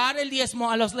que pagar el diezmo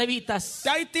a los levitas.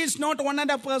 Tithe is not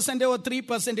 1.5% or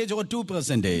 3% or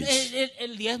 2%.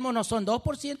 El diezmo no son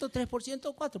 2%, 3%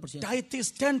 o 4%. Tithe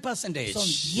is Son 10%.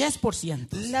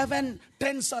 10%. 11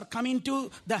 tenths are coming to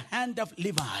the hand of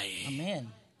Levi. Amén.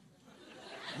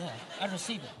 Yeah, I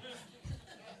receive it.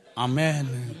 Amen.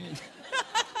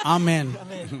 Amen.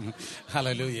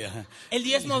 Hallelujah. El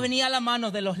diezmo venía a las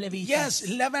manos de los levitas. Yes,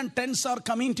 11 tenths are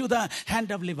coming to the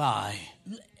hand of Levi.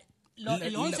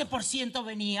 El 11%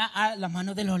 venía a las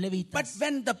manos de los But levitas.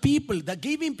 when the people, the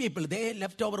giving people, they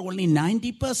left over only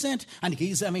 90% and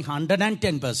he's having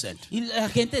 110%. Y la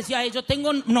gente decía, yo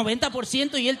tengo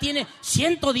 90% y él tiene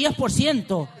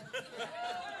 110%.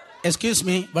 Excuse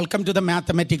me, welcome to the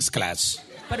mathematics class.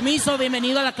 Permiso,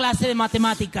 bienvenido a la clase de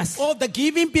matemáticas. Oh, the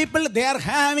giving people, they are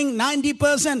having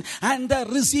 90% and the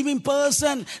receiving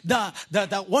person,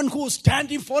 the one who's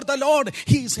standing for the Lord,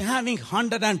 he's having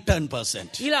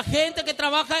 110%. Y la gente que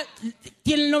trabaja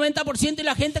tiene el 90% y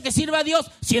la gente que sirve a Dios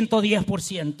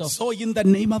 110%. So in the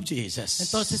name of Jesus,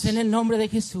 Entonces, en el nombre de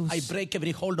Jesús, I break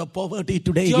every hold of poverty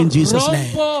today yo in Jesus'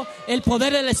 name. rompo el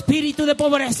poder del espíritu de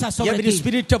pobreza sobre Every ti.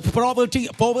 spirit of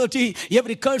poverty,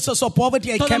 every curses of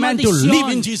poverty, I Toda command to maldición,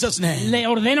 live in Jesus' name. le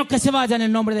ordeno que se vaya en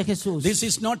el nombre de Jesús. This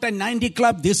is not a 90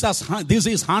 club. This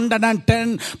is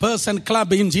 110%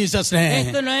 club in Jesus' name.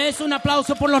 Esto no es un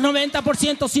aplauso por los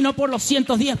 90%, sino por los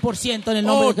 110% en el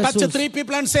nombre Oh, de touch Jesús. 3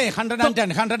 people and say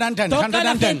 110, 110, Toca a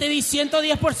la gente 110. y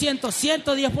 110%,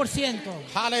 110%.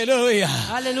 Hallelujah.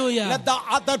 Aleluya. Let the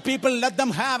other people, let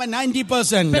them have a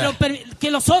 90%. Pero que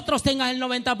los otros tengan el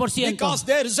 90%. Because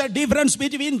there is a difference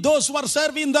between those who are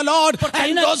serving the Lord Porque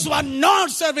hay and una- those who are not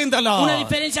serving the Una Lord.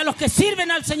 diferencia, los que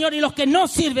sirven al Señor y los que no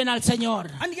sirven al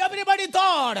Señor. And everybody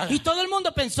thought, Y todo el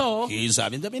mundo pensó, he is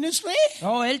having the ministry.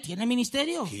 oh, él tiene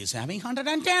ministerio. He is having Él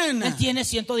 110. tiene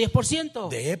 110%.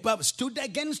 They stood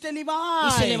against the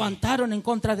Y se Levi. levantaron en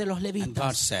contra de los And God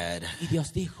levitas. said, Y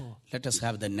Dios dijo, let us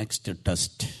have the next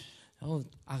test. oh,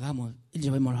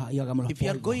 llevémoslo y hagámoslo. If you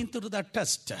are polvo. going through the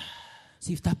test,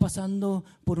 Si estás pasando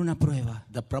por una prueba,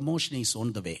 the promotion is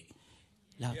on the way.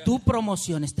 tu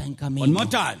promoción está en One more camino.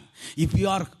 time. If you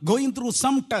are going through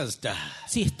some test,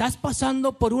 Si estás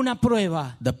pasando por una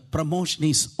prueba, the promotion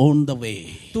is on the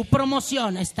way. tu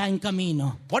promoción está en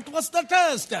camino. What was the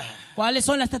test? ¿Cuáles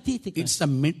son las estadísticas? It's a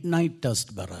midnight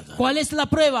test, brother. ¿Cuál es la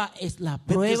prueba? Es la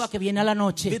prueba que viene a la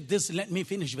noche. With this, let me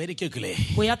finish very quickly.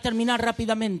 Voy a terminar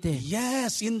rápidamente.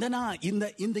 Yes, in the night, in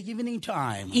the evening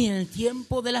time, Y en el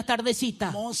tiempo de la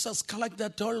tardecita, Moses collected the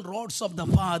 12 rods of the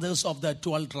fathers of the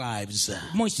 12 tribes.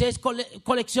 Moisés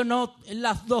coleccionó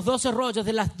los 12 rollos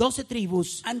de las 12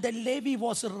 tribus. And the Levi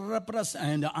was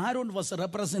and Aaron was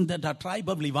represented the tribe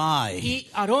of Levi. Y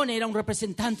Aarón era un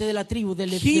representante de la tribu de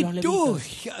los He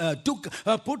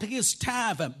levitas. put his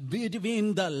staff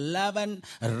between the 11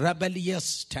 rebellious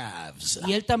staffs.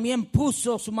 Y él también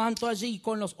puso su manto allí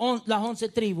con las 11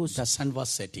 tribus. The sun was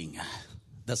setting.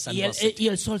 The sun Y was setting.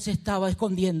 el sol se estaba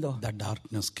escondiendo. The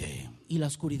darkness came. Y la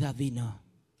oscuridad vino.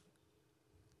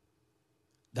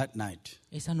 That night.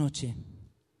 Esa noche.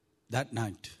 That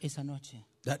night. Esa noche.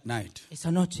 That night,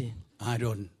 Esa noche,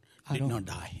 Aaron did Aaron. not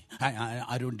die.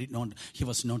 Aaron did not, he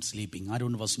was not sleeping.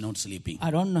 Aaron was not sleeping.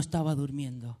 Aarón no estaba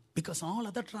durmiendo. Because all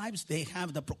other tribes, they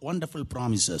have the wonderful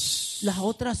promises. Las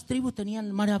otras tribus tenían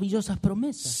maravillosas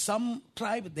promesas. Some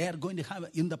tribe, they are going to have,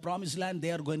 in the promised land,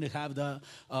 they are going to have the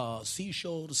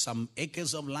seashore, some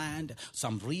acres of land,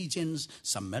 some regions,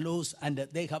 some meadows, and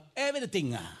they have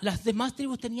everything. Las demás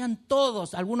tribus tenían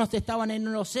todos. Algunos estaban en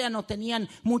el océano, tenían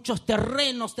muchos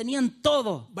terrenos, tenían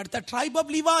todo. But the tribe of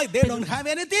Levi, they don't have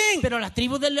anything. Pero las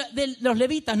tribus de los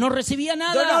levitas no recibían They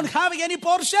nada. don't have any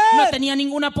portion. No tenían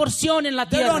ninguna porción en la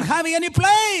They don't tierra. have any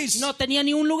place. No tenía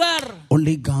ni un lugar.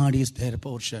 Only God is their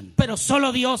portion. Pero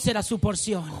solo Dios era su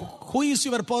porción. Who is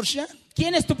your portion?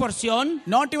 ¿Quién es tu porción?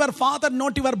 Not your father,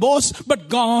 not your boss, but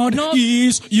God No.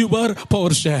 is your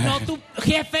portion. No tu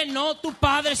jefe, no tu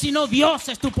padre, sino Dios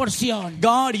es tu porción.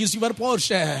 God is your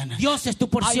portion. Dios es tu I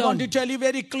want porción. to tell you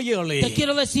very clearly. Te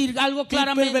quiero decir algo People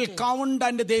will claramente. count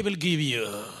and they will give you.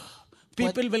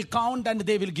 People will count and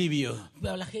they will give you.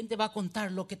 Pero la gente va a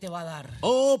contar lo que te va a dar.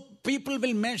 Oh, people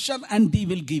will measure and they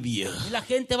will give you. Y la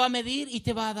gente va a medir y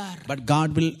te va a dar. But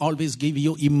God will always give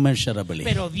you immeasurably.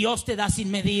 Pero Dios te da sin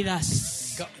medidas.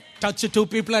 Touch two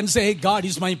people and say, God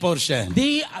is my portion.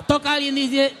 Toca a alguien y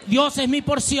dice, Dios es mi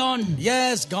porción.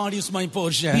 Yes, God is my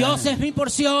portion. Dios es mi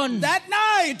porción. That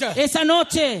night, Esa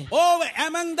noche, oh,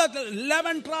 among the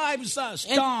 11 tribes,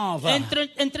 staff,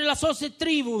 entre las 11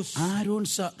 tribus,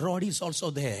 Aaron's rod is also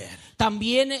there.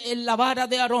 también la vara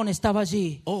de Aarón estaba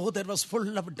allí. Oh, there was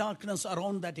full of darkness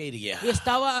around that area. Y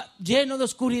estaba lleno de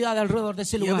oscuridad alrededor de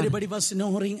ese lugar. Everybody was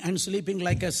snoring and sleeping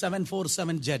like a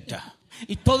 747 jet.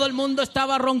 Y todo el mundo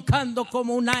estaba roncando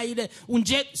como un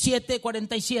jet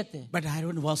 747. But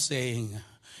Aaron was saying,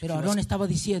 Pero Aarón estaba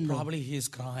diciendo, probably he is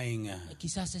crying.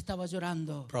 quizás estaba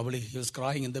llorando. Probably he was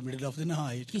crying in the middle of the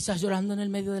night. Quizás llorando en el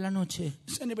medio de la noche.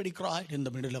 Has anybody cried in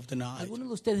the middle of the night? ¿Alguno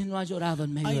de ustedes no ha llorado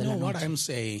en medio I de la know what noche? I'm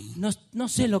saying. No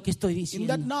sé lo que estoy In diciendo.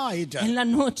 that night, En la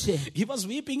noche he was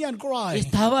weeping and crying.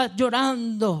 estaba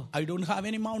llorando. I don't have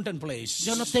any mountain place.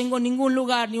 Yo no tengo ningún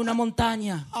lugar ni una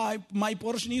montaña. My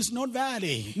portion is not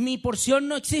valley. Mi porción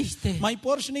no existe. My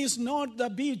portion is not the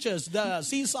beaches, the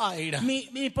seaside.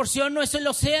 Mi porción no es el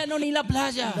océano ni la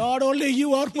playa. Not only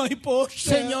you are my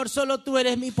portion. Señor, solo tú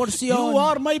eres mi You porción.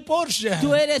 are my portion.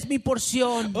 Tú eres mi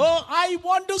porción. Oh, I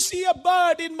want to see a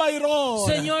bird in my road.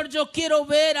 Señor, yo quiero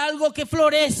ver algo que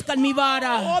florezca en mi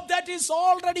vara. Oh, that is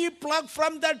already plucked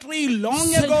from the tree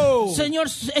long ago. Señor,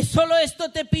 solo esto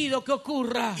te pido que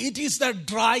ocurra. It is the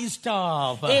dry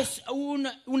stuff. Es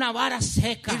una vara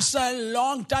seca. It's a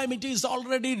long time. It is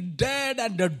already dead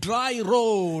and a dry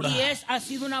road. Y ha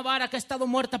sido una vara que ha estado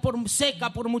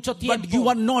seca por mucho But tiempo. you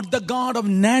are not the God of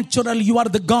natural. You are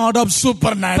the God of Pero tú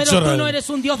no supernatural. eres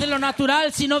un Dios de lo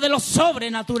natural, sino de lo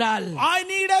sobrenatural. I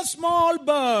need a small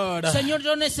bird. Señor,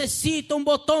 yo necesito un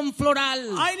botón floral.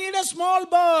 I need a small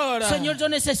bird. Señor, yo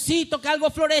necesito que algo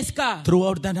florezca.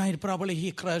 Throughout the night, probably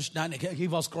he crushed and he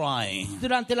was crying.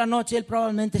 Durante la noche él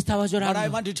probablemente estaba But I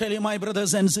llorando. want to tell you, my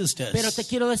brothers and sisters, Pero te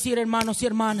quiero decir, hermanos y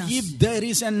hermanas, if there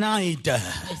is a night,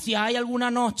 si hay alguna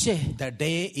noche, the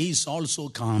day is also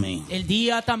coming. el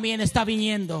día también está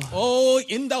viniendo. Oh,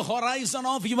 in the horizon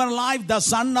of your life, the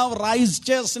sun of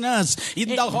righteousness. In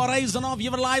the horizon of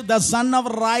your life, the sun of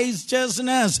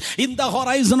righteousness. In the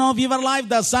horizon of your life,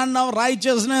 the sun of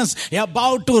righteousness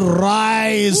about to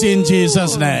rise in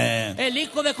Jesus' name. El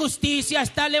Hijo de Justicia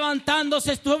está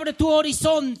levantándose sobre tu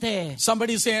horizonte.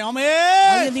 Somebody say, Alguien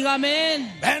Amen. diga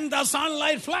amén. And the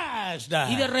sunlight flashed.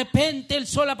 Y de repente el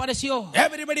sol apareció.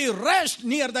 Everybody rushed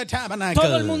near the tabernacle.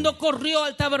 Todo el mundo corrió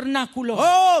al tabernáculo.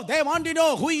 Oh, they want to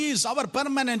know who is our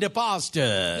permanent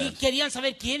pastor. Y querían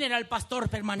saber quién era el pastor When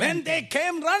permanente. they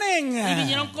came running, Y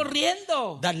vinieron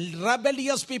corriendo. the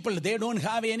rebellious people, they don't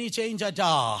have any change at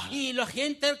all. Y la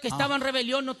gente que estaba en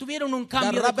rebelión no tuvieron un The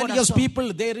cambio de rebellious corazón.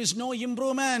 people, there is no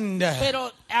improvement.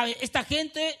 Pero esta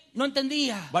gente no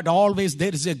entendía. But always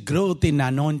there is a growth in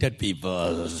anointed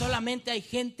people. Solamente hay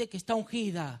gente que está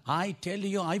ungida. I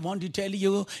want to tell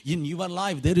you, in your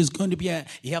life, there is going to be a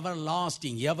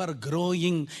everlasting,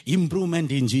 ever-growing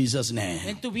improvement in Jesus' name.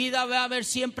 En tu vida va a haber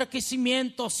siempre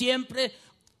crecimiento, siempre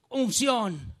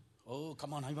unción. Oh,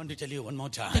 come on, I want to tell you one more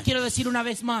Te time. quiero decir una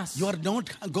vez más. You are not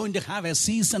going to have a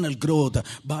seasonal growth,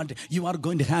 but you are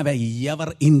going to have a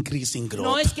ever-increasing growth.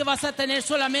 No es que vas a tener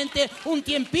solamente un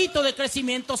tiempito de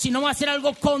crecimiento, sino va a ser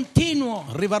algo continuo.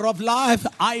 River of life,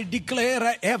 I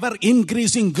declare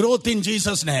ever-increasing growth in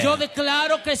Jesus' name. Yo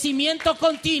declaro crecimiento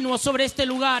continuo sobre este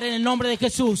lugar en el nombre de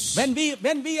Jesús. When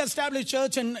we established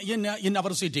church in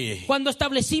our city, Cuando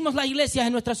establecimos las iglesias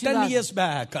en nuestra 10 ciudad, years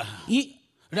back, y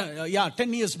Yeah,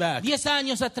 10 years back. 10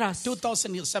 años atrás.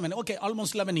 2007. Okay,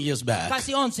 almost 11 years back.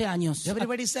 Casi 11 años.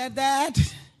 Everybody said that.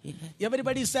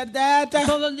 Everybody said that.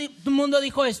 Todo el mundo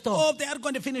dijo esto. Oh, they are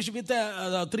going to finish with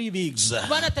 3 weeks.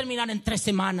 Van a terminar en 3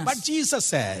 semanas. But Jesus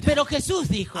said, Pero Jesús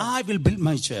dijo, I will build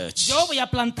my church. yo voy a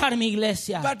plantar mi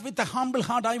iglesia. But with a humble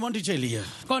heart, I want to tell you.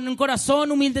 Con un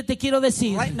corazón humilde te quiero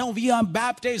decir. Right now, we have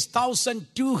baptized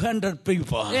 1,200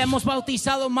 people. Hemos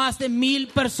bautizado más de 1,000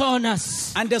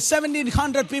 personas. And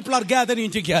 1,700 people are gathering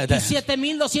together. Y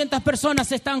 7,200 personas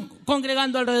se están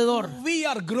congregando alrededor. We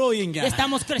are growing.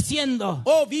 Estamos creciendo.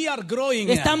 Oh, we are growing.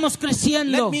 Estamos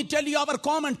creciendo. Let me tell you our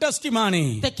common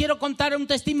testimony. Te quiero contar un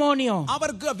testimonio.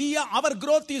 Our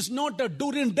growth is not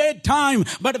during daytime,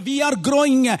 but we are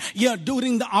growing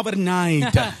during our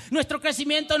night. Nuestro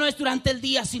crecimiento no es durante el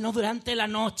día, sino durante la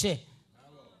noche.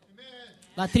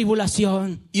 La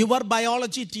tribulación. Your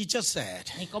biology teacher said,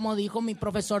 Y como dijo mi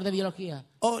profesor de biología.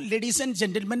 oh, ladies and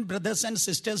gentlemen, brothers and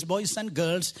sisters, boys and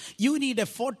girls, you need a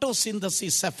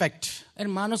photosynthesis effect.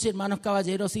 Hermanos y hermanas,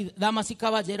 caballeros y damas y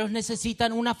caballeros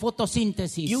necesitan una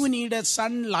fotosíntesis. You need a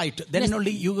sunlight, then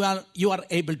only you are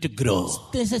able to grow.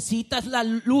 Necesitas la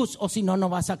luz o si no, no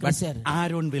vas a But crecer.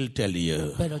 Aaron will tell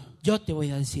you, Pero yo te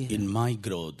voy a decir, in my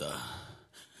growth,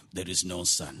 there is no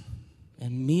sun.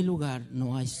 en mi lugar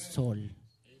no hay sol.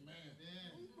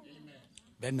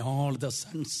 When all the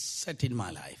sun set in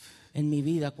my life, En mi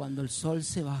vida, cuando el sol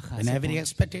se baja when se every pone,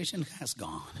 expectation has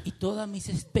gone, y todas mis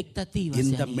expectativas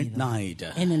in se the han ido, midnight,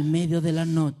 en el medio de la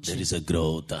noche there is a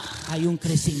growth. hay un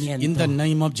crecimiento. In the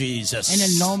name of Jesus, En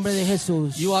el nombre de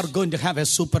Jesús you are going to have a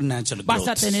supernatural vas a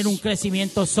growth. tener un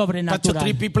crecimiento Touch 3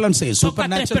 sobrenatural. people and say, Toca a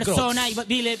 3 supernatural growth. personas y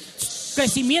dile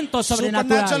crecimiento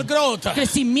Supernatural sobrenatural. growth.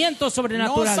 Crecimiento No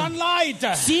sobrenatural.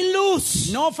 sunlight. Sin luz.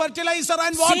 No fertilizer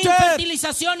and Sin water.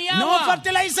 fertilización y No agua.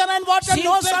 fertilizer and water. Sin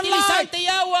No sunlight. fertilizante y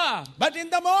agua. But in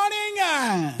the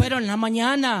morning, Pero en la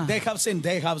mañana they have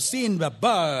seen the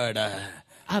bird.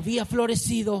 había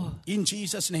florecido. In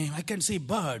Jesus' name, I can see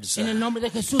birds. En el nombre de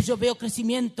Jesús yo veo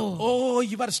crecimiento. Oh,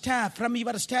 your staff, from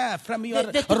your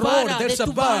De tu road, vara, there's de a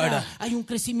tu bird. vara hay un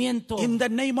crecimiento. In the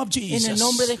name of Jesus, En el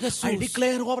nombre de Jesús. I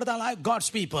declare over the life God's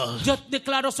people. Yo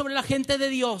declaro sobre la gente de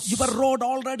Dios. Your road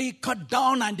already cut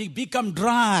down and it become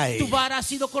dry. Tu vara ha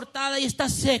sido cortada y está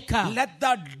seca. Let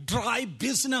that dry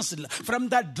business, from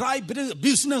that dry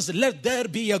business, let there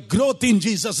be a growth in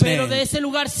Jesus' Pero de name. ese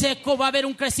lugar seco va a haber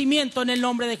un crecimiento en el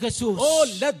nombre de Jesús. Oh,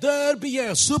 let there be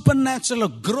a supernatural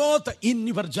growth in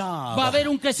your job. Va a haber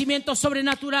un crecimiento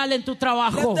sobrenatural en tu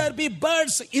trabajo. Let there be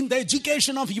birds in the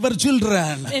education of your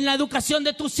children. En la educación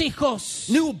de tus hijos.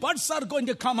 New birds are going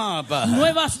to come up.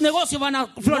 Nuevos negocios van a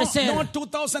florecer. Not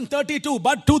 2032,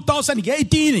 but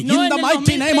 2018 No in en the el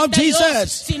mighty name of 2032,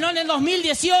 Jesus. sino en el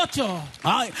 2018.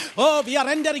 We are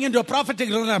entering into a prophetic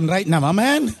realm right now.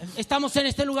 Amen. Estamos en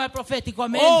este lugar profético.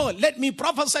 Amén. Oh, let me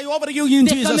prophesy over you in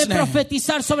Déjame Jesus' name.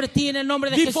 profetizar sobre ti en el nombre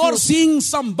de Before Jesús. seeing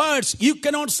some birds, you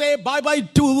cannot say bye-bye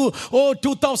to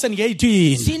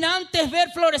 2018. Sin antes ver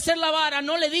florecer la vara,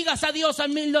 no le digas adiós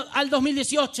al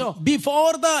 2018.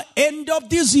 Before the end of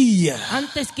this year,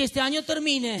 Antes que este año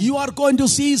termine, you are going to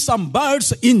see some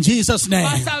birds in Jesus' name.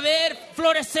 vas a ver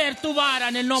florecer tu vara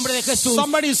en el nombre de Jesús.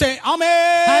 Somebody say, Alguien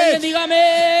Amen. diga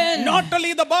amén. Not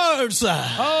only the birds,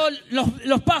 Oh,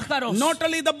 los pájaros. not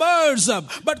only the birds,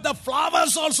 but the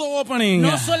flowers also opening.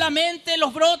 No solamente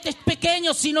los brotes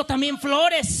pequeños, sino también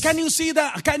flores. Can you see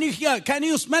can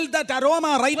you smell that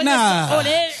aroma right Puedes now?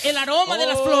 oler el aroma de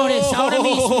las flores ahora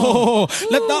mismo.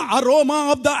 Let the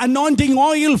aroma of the anointing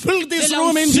oil fill De this la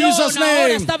room in unción Jesus' ahora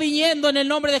name. está viniendo en el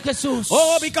nombre de Jesús.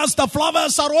 Oh, because the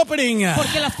flowers are opening.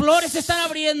 Porque las flores se están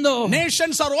abriendo.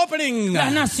 Nations are opening.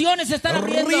 Las naciones se están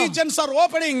abriendo. Regions are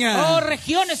opening. Oh,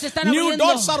 regiones se están New abriendo.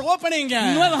 doors are opening.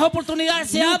 Nuevas oportunidades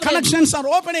se New abren. connections are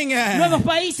opening. Nuevos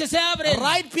países se abren.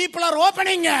 Right people are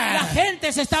opening. La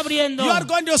gente se está abriendo. You are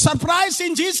going to surprise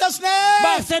in Jesus'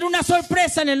 Va a name. ser una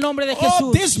sorpresa en el nombre de Oh,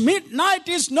 Jesús. this midnight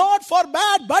is not for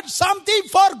bad, but something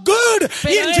for good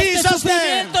Pero in este Jesus' name.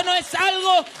 sufrimiento no es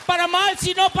algo para mal,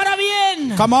 sino para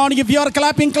bien. Come on, if you are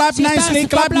clapping, clap Si nicely, estás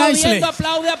clap nicely. aplaudiendo,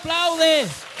 aplaude, aplaude.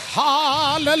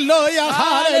 Hallelujah,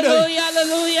 hallelujah. Aleluya,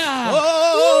 aleluya.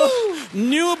 Oh,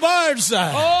 new birds,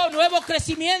 Oh, nuevo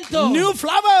crecimiento. new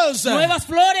flowers. Nuevas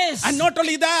flores. And not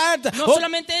only that, No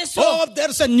solamente eso.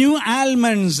 there's a new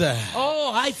almonds.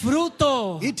 Oh, hay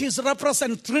fruto. It is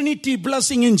represent Trinity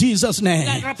blessing in Jesus' La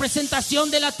name. representación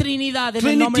de la Trinidad en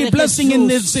el nombre Trinity de blessing in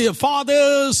Jesús. this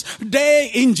Father's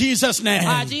Day in Jesus' name.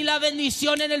 Allí la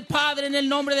bendición en el Padre en el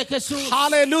nombre de Jesús.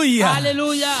 Hallelujah.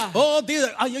 Aleluya. Oh,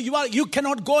 you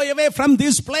cannot go away from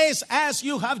this place as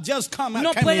you have just come.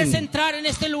 No come puedes in. entrar en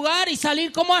este lugar y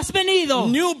salir como has venido.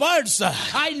 New birds,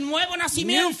 Hay nuevo new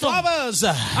nacimiento. flowers,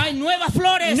 Hay nuevas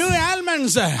flores. new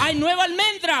almonds. Hay nueva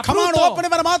almendra. Come on, Fruto. open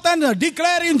your mouth and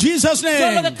declare in Jesus' Yo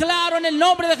lo name. declaro en el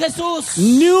nombre de Jesús.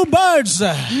 New birds,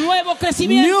 Nuevo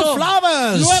crecimiento. new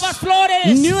flowers, Nuevas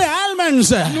flores. new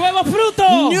almonds, Nuevo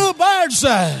fruto. new birds,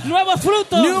 Nuevos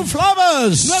frutos. new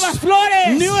flowers, Nuevas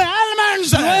flores. new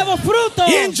almonds. Nuevo fruto.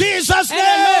 In Jesus' En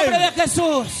el nombre name. de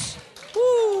Jesús.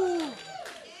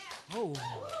 Oh.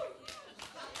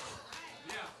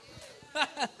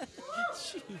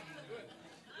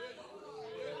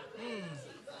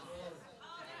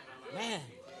 Man.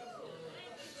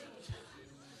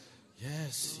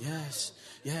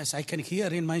 Yes, I can hear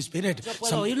in my spirit. Yo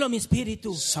puedo oírlo en mi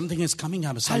espíritu. Something is coming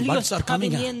up. Some Algo buds are está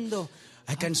coming up. viniendo.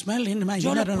 I can smell in my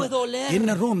Yo lo puedo oler.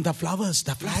 inner room the flowers,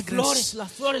 the fragrance.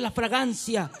 Las flores, la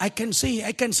fragancia. I can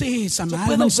see some Yo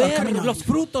puedo almonds are ver coming up. los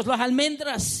frutos, las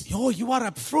almendras. Oh, you are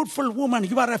a fruitful woman.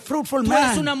 You are a fruitful Tú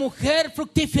eres man. una mujer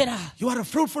fructífera. You are a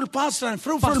fruitful pastor and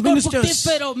fruitful Pastor ministers.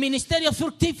 fructífero, ministerios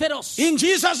fructíferos. In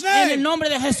Jesus' En el name. nombre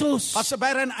de Jesús. Pastor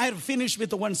Baron, I finished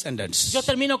with one sentence. Yo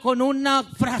termino con una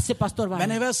frase, Pastor When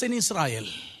I Barry. was in Israel,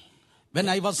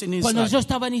 Cuando yo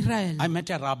estaba en Israel, I met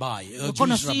a rabbi, a yo Jewish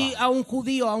conocí rabbi, a un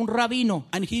judío, a un rabino,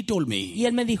 and he told me, y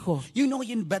él me dijo, you know,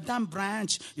 in Bedam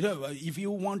branch, if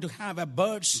you want to have a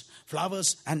birds,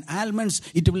 flowers, and almonds,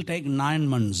 it will take 9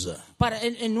 months.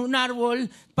 en un árbol,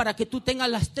 para que tú tengas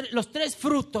los tres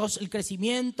frutos, el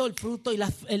crecimiento, el fruto y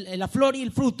la flor y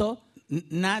el fruto,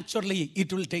 Naturally,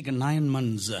 it will take 9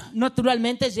 months.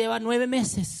 naturalmente lleva 9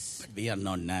 meses. But we are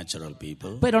not natural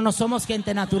people. Pero no somos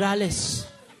gente naturales.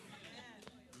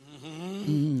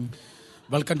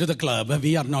 Welcome to the club.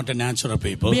 We are not a natural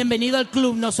people. Bienvenido al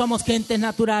club, no somos gentes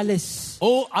naturales.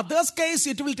 Oh, others case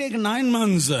it will take 9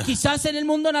 months. Quizás en el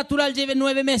mundo natural lleve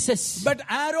 9 meses. But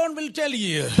Aaron will tell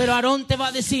you, Pero Aarón te va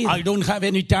a decir, I don't have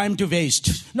any time to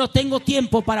waste. no tengo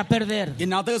tiempo para perder.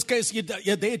 In others case,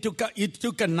 it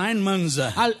took 9 months.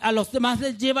 A los demás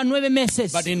les lleva 9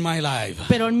 meses. But in my life,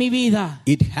 Pero en mi vida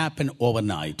it happened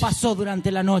overnight. pasó durante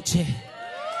la noche.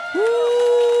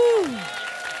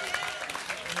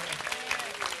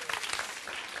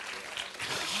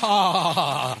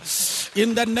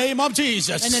 In the name of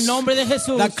Jesus, En el nombre de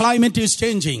Jesús. the climate is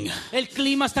changing. El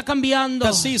clima está cambiando.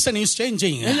 The season is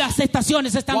changing. Las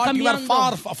estaciones están What your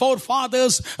cambiando.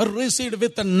 forefathers received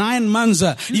with 9 months,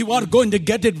 you are going to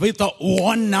get it with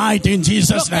 1 night in Lo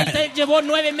Jesus' que name. te llevó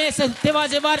 9 meses te va a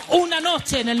llevar una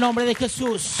noche en el nombre de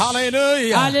Jesús.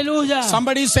 Hallelujah. Aleluya.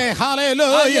 Somebody say Alguien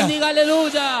hallelujah. diga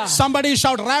aleluya. Somebody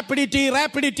shout rapidity,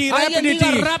 rapidity, Alguien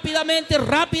diga rapidity. rápidamente,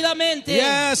 rápidamente.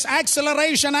 Yes,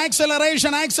 acceleration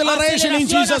in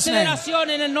Jesus' name. Aceleración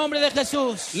en el nombre de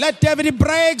Jesús. Let every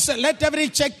brakes, let every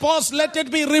check post, let it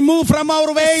be removed from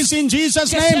our ways in Jesus'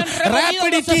 Que name. sean removidos los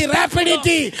Rapidity, obstáculos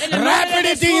rapidity, en el nombre de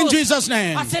rapidity in Jesús. Jesus'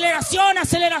 name. Aceleración,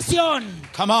 aceleración.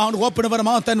 Come on, open our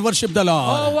mouth and worship the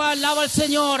Lord. Oh, alaba al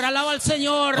Señor, alaba al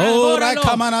Señor. Oh, adóralo.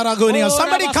 Rakamana.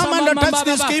 Somebody come and touch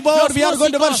this keyboard. We are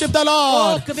going to worship the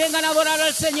Lord. Oh, que vengan a adorar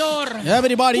al Señor.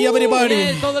 Everybody.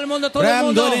 Todo el mundo, todo el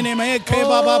mundo.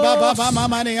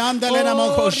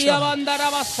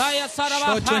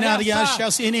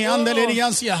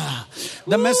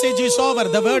 The message is over.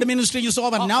 The word ministry is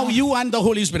over. Now you and the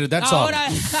Holy Spirit. That's all. Ahora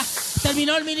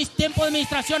terminó el tiempo de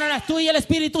administración. Ahora tú y el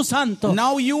Espíritu Santo.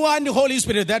 Now you and the Holy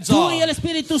Spirit. That's Tú all. y el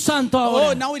Espíritu Santo Oh,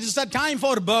 ahora. now it is the time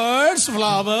for birds,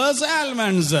 flowers,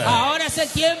 almonds. Ahora es el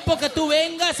tiempo que tú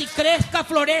vengas y crezcas,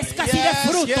 florezcas y des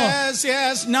fruto.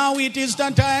 Yes. Now it is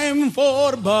the time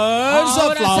for birds,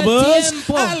 Ahora es el flowers,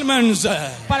 tiempo almonds.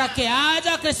 Para que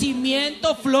haya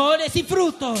crecimiento, flores y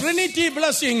frutos. Trinity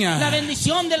blessing. La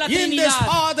bendición de la In this Trinidad.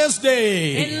 Father's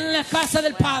Day. En la casa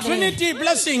del Padre. Trinity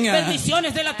blessing.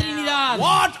 Bendiciones de la Trinidad.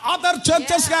 What other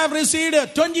churches have received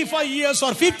 25 years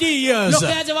or 50 years? Lo que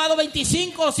ha llevado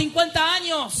 25 o 50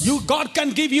 años. God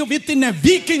can give you within a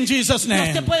week in Jesus' Dios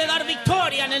te name. puede dar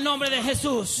victoria en el nombre de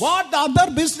Jesús. What the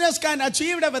other business can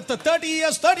achieve with 30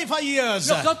 years, 35 years?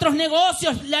 Lo que otros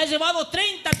negocios le ha llevado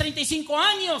 30, 35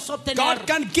 años obtener. God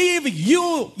can give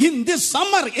you in this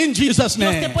summer in Jesus'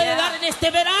 Dios te name. puede dar en este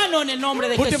verano en el nombre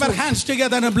de Put Jesús. your hands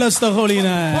together and bless the holy Pon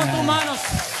name. tus manos.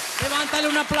 Levántale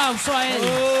un aplauso a él.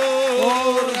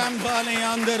 Oh, Rampali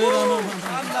under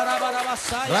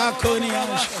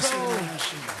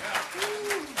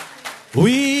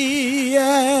we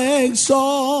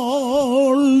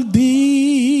exalt thee.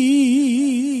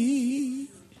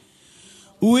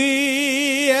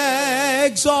 We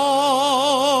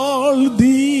exalt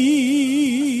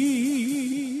thee.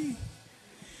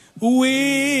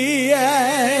 We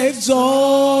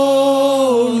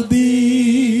exalt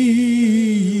thee.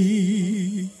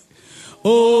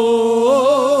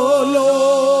 Oh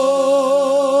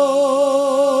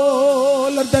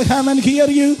heaven hear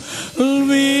you.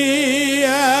 We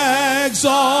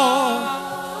exalt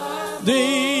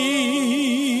thee.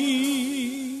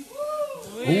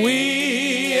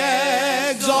 We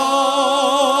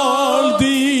exalt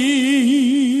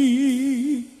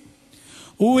thee.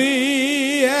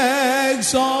 We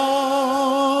exalt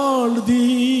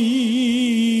thee.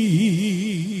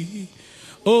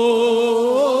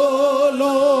 Oh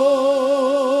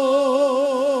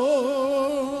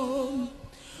Lord,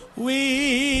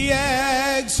 we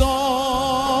exalt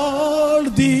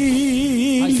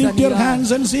thee. Lift your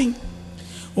hands and sing.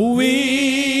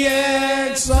 We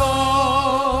exalt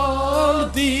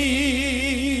thee.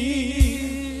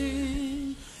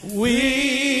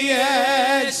 We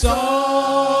exalt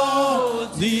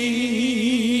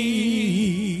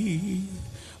thee.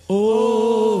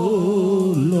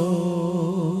 Oh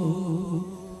Lord,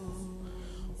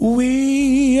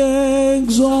 we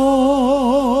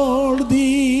exalt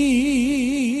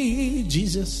thee.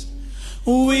 Jesus,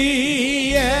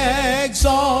 we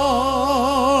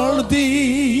exalt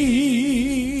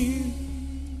thee.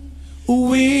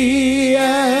 We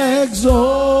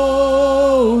exalt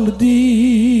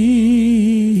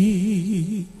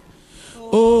thee.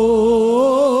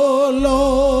 Oh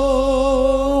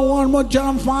Lord, one more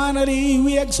time, finally,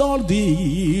 we exalt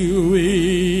thee.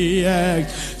 We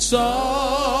exalt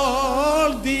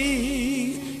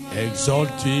thee. Exalt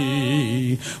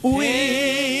thee.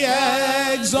 We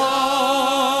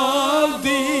exalt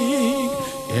thee.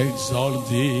 Exalt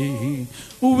thee.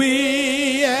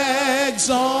 We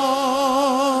exalt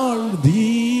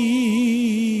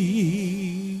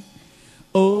thee.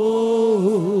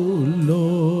 Oh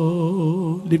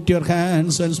Lord, lift your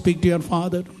hands and speak to your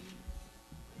Father.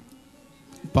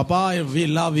 Papa, we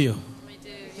love you.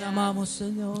 Te amamos,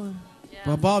 Señor.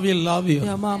 Papa, we love Te you.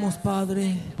 amamos,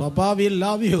 Padre. Papa, we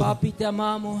love you. Papi, te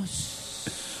amamos.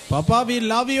 Papa, we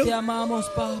love Te you. amamos,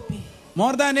 papi.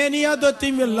 More than any other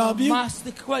thing, we love you. Más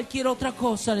de cualquier otra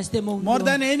cosa en este mundo. More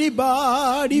than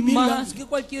anybody, we love Más you. que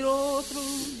cualquier otro.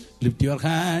 Lift your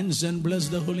hands and bless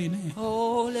the holy name.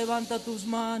 Oh, levanta tus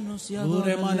manos y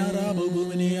Ure manara adórale.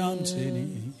 bugumini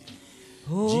amseni.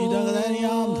 Oh, Jidagdani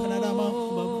am dhanarama.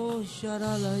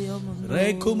 sharala yamam.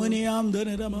 Rekumuni am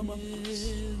dhanarama.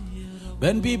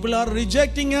 When people are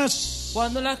rejecting us,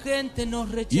 Cuando la gente nos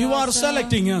rechaza, you are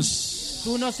selecting us.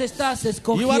 tú nos estás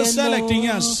escogiendo. You are selecting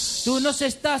us. Tú nos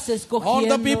estás escogiendo. All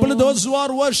the people, those who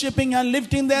are worshiping and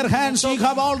lifting their hands, you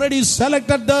have already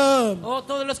selected them. Oh,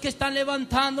 todos los que están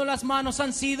levantando las manos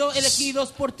han sido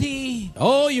elegidos por ti.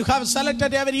 Oh, you have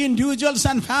selected every individuals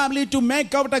and family to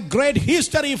make out a great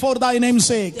history for thy name's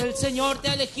sake. El Señor te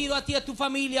ha elegido a ti y a tu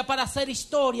familia para hacer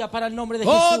historia para el nombre de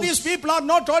Oh, Jesús. these people are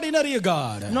not ordinary,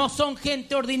 God. No son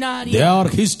gente ordinaria. They are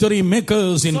history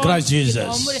makers in Son Christ Jesus.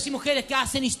 hombres y mujeres que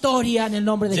hacen historia en el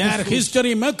nombre de They are Jesús.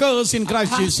 history makers in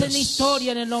Christ Hacen Jesus.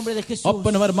 historia en el nombre de Jesús.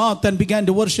 Open our mouth and begin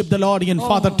to worship the Lord in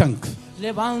father tongue.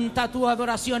 Levanta tu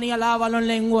adoración y alábalo en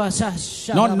lenguas.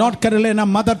 Not Carolina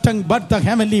mother tongue, but the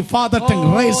heavenly father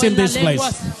tongue. Raise in en las this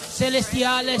lenguas place.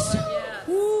 celestiales.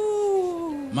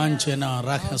 Manchena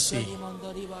Rahasi.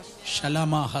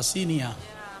 Shalama Hasinia.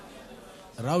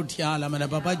 Rautya Lamana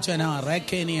Babajana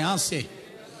Rekeni Ase.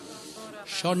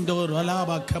 Shondur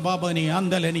Alaba Kababani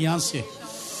Andaleni Ase.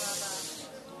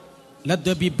 Let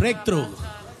there be breakthrough.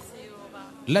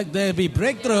 Let there be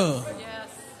breakthrough.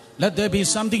 Let there be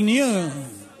something new.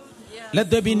 Let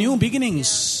there be new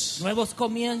beginnings. Nuevos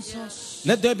comienzos.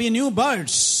 Let there be new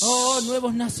birds. Oh,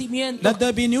 nuevos nacimientos. Let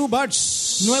there be new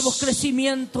birds. Nuevos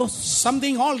crecimientos.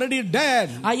 Something already dead.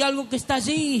 Hay algo que está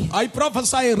allí. I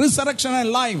prophesy resurrection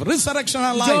and life. Resurrection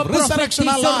and Yo life. Resurrection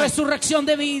and profetizo life. resurrección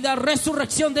de vida.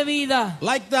 Resurrección de vida.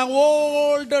 Like the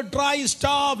old dry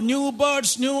stuff, new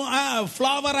birds, new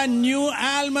flower and new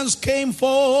almonds came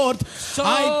forth.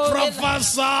 I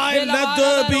prophesy, let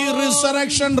there be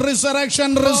resurrection,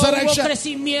 resurrection, Hubo resurrection.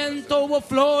 crecimiento, hubo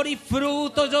flor y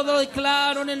fruto. Yo lo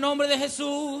declaro en el nombre de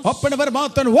Jesús. Open our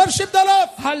mouth and worship the Lord.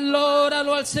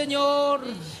 Alóralo al Señor.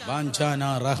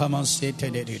 Vanchana Rahama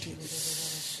Setedit.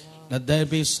 Let there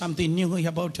be something new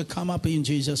about to come up in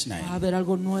Jesus' name. Va a haber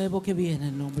algo nuevo que viene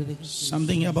en nombre de Jesús.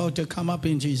 Something about to come up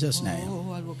in Jesus' name.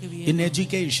 Oh, algo que In viene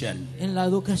education. en la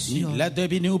educación. Let there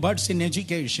be new birds in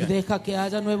education. Deja que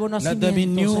haya nuevos Let there be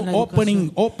nacimientos new en la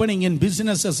opening in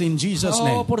businesses in Jesus' educación.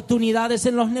 name. Oportunidades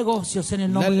en los negocios en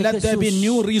el nombre Let de there be Jesús.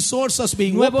 new resources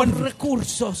being Nuevos opened.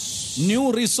 recursos.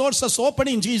 New resources open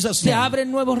in Jesus' Se name.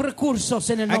 abren nuevos recursos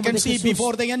en el I nombre can de see Jesús.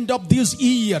 before the end of this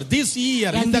year, Y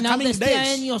al in the final de coming este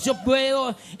days, año yo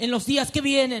veo en los días que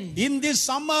vienen. In this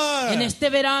summer, En este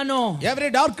verano, every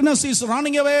darkness is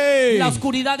running away. la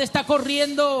oscuridad está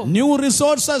corriendo. New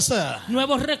resources,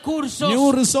 Nuevos recursos,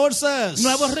 new resources,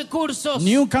 nuevos recursos,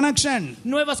 new connection,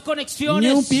 nuevas new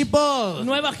conexiones, people,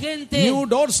 nueva gente, new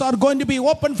doors are going to be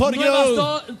open for nuevas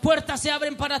you. puertas se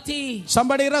abren para ti.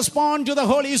 Somebody respond to the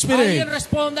Holy Alguien Spirit.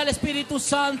 responda al Espíritu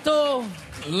Santo.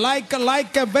 Like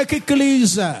a vehicle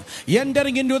is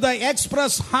entering into the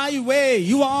express highway,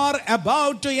 you are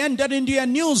about to enter into a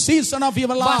new season of your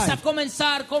Vas a life.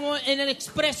 comenzar como en el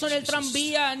expreso, en el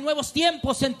tranvía, nuevos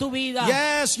tiempos en tu vida.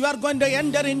 Yes, you are going to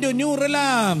enter into a new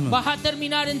realm. Vas a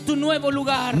terminar en tu nuevo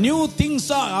lugar. New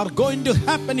things are going to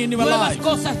happen in your Nuevas life.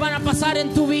 cosas van a pasar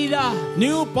en tu vida.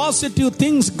 New positive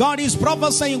things God is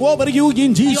prophesying over you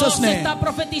in Dios Jesus' name. está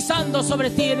profetizando sobre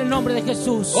ti en el nombre de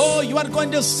Jesús. Oh, you are going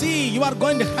to see, you are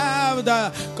going to have the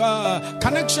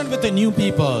connection with the new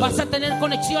people. Vas a tener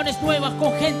conexiones nuevas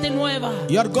con gente nueva.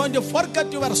 You are going to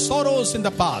forget your sorrows in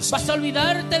the past. Vas a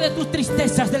olvidarte de tus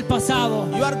tristezas del pasado.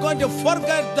 You are going to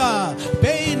forget the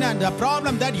pain and the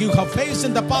problem that you have faced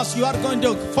in the past. You are going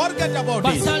to forget about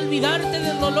Vas it. a olvidarte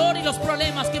del dolor y los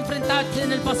problemas que enfrentaste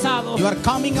en el pasado. You are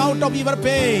coming out of your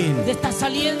pain, Estás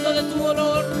saliendo de tu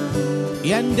dolor.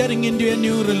 entering into a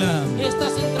new realm.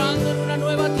 Estás entrando en una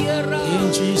nueva tierra.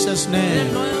 In Jesus' En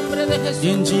el name. nombre de Jesús.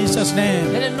 In Jesus' En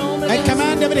name. el nombre de I Jesús.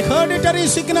 command every hereditary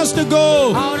sickness to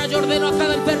go. Ahora yo ordeno a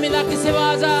cada enfermedad que se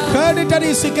vaya.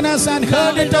 Hereditary sickness and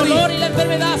El dolor hereditary y la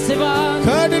enfermedad se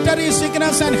van.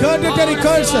 sickness and hereditary Ahora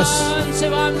curses. se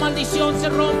van, maldición se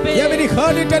rompe. Every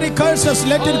hereditary curses,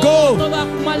 let it Oh, go. toda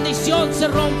maldición se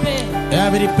rompe.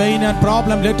 Every pain and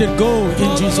problem, let it go in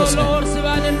Todo Jesus' name. dolor se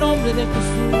va en el nombre de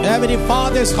Jesús. Every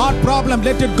father's heart problem,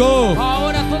 let it go.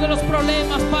 Ahora todos los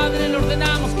problemas, Padre, le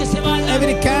ordenamos que se vayan.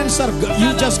 Every cancer, you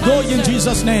Cada just go in cáncer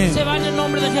Jesus' name. se va en el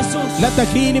nombre de Jesús. Let the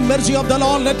healing mercy of the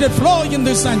Lord, let it flow in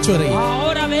this sanctuary.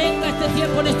 Ahora venga este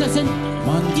tiempo en este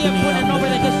tiempo en el nombre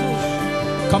de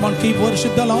Jesús. Come on, keep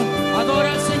worship the Lord.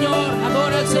 Adora al Señor,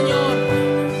 adora al Señor.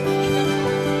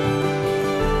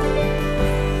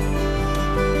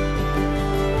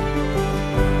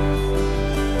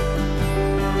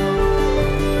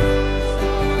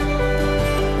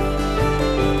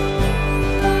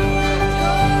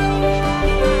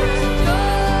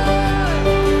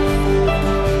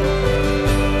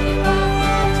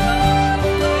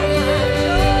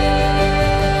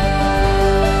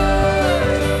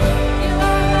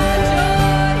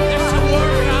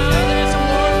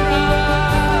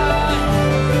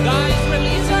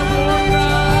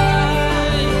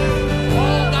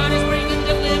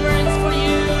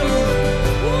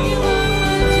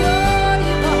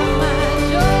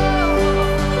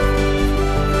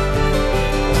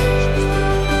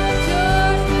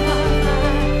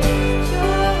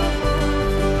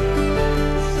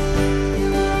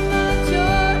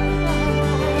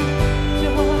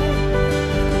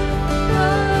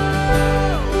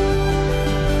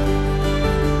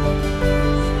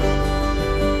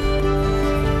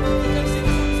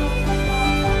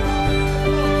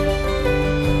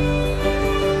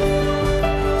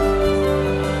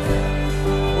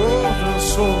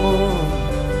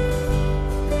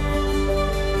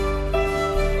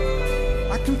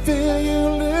 I can feel you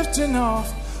lifting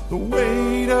off the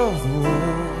weight of the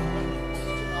world.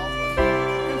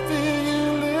 I can feel you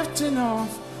lifting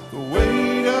off the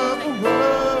weight of the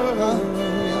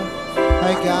world.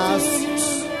 Hey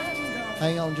guys,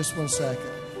 hang on just 1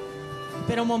 second.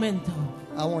 Espera un momento.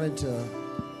 I wanted to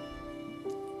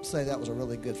say that was a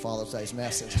really good Father's Day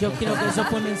message. Yo quiero que eso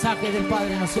fue el mensaje del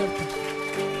Padre, ¿no es cierto?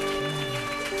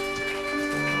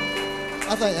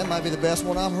 I think that might be the best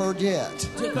one I've heard yet.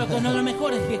 Yo creo que uno de los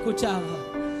mejores que he escuchado.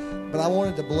 But I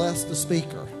wanted to bless the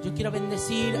speaker. Yo quiero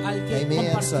bendecir al que Amen.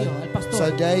 compartió, al pastor.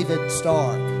 So David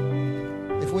Stark,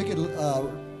 if we could,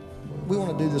 we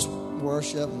want to do this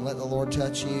worship and let the Lord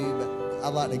touch you, but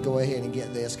I'd like to go ahead and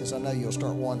get this because I know you'll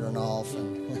start wandering off.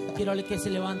 And Quiero que se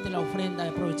levante la ofrenda y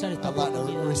aprovechar esta I'd like to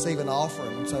oportunidad. receive an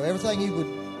offering. So everything you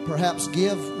would perhaps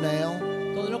give now,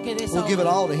 Todo lo que des we'll give it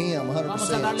ahora, all to Him, 100%. vamos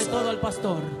a darle todo al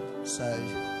pastor. So,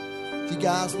 you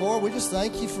guys, Lord, we just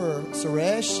thank you for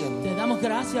Suresh, and Te damos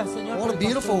gracias, Señor. what por a el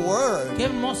beautiful pastor. word. Qué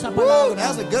hermosa Woo, palabra.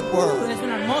 that's a good word. Es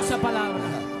una hermosa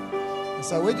palabra.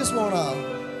 So we just want to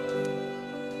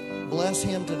bless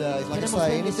him today. Like I Queremos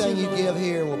say, anything you bendecirlo. give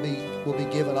here will be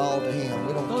given all to him.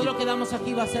 We Todo don't lo que damos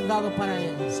aquí va a ser dado para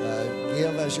él. so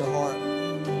give as your heart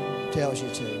tells you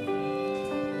to.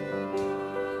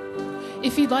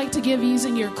 If you'd like to give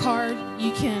using your card,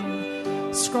 you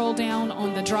can scroll down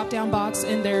on the drop-down box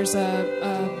and there's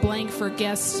a blank for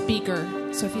guest speaker.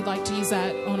 So if you'd like to use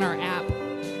that on our app.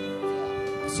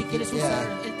 Si Si quieres usar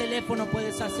el teléfono,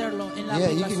 puedes hacerlo en la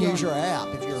Yeah, you aplicación. can use your app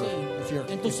if Sí. you're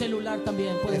En tu celular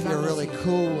también puedes if you're darlo really así.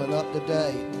 cool and up to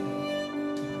date.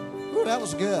 Ooh, that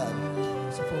was good.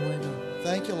 Eso fue bueno.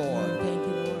 Thank you, Lord. Thank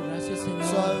you, Lord. Gracias, Señor.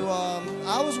 So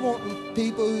I was wanting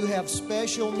people who have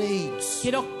special needs,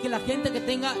 Quiero que la gente que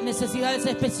tenga necesidades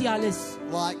especiales,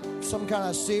 like some kind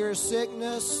of serious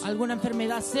sickness alguna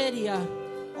enfermedad seria,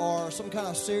 or some kind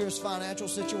of serious financial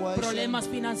situation, problemas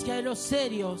financieros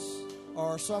serios,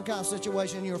 or some kind of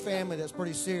situation in your family that's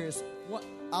pretty serious. what-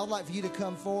 I would like for you to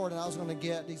come forward, and I was going to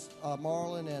get these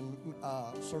Marlon and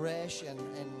Suresh and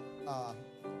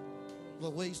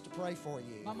Luis to pray for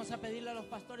you. vamos a pedirle a los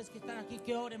pastores que están aquí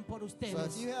que oren por So if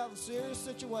ustedes. you have serious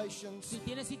situations, Si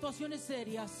tienes situaciones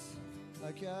serias,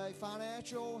 okay,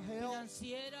 financial, health,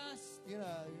 financieras,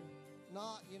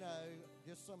 not,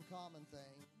 just some common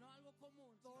thing.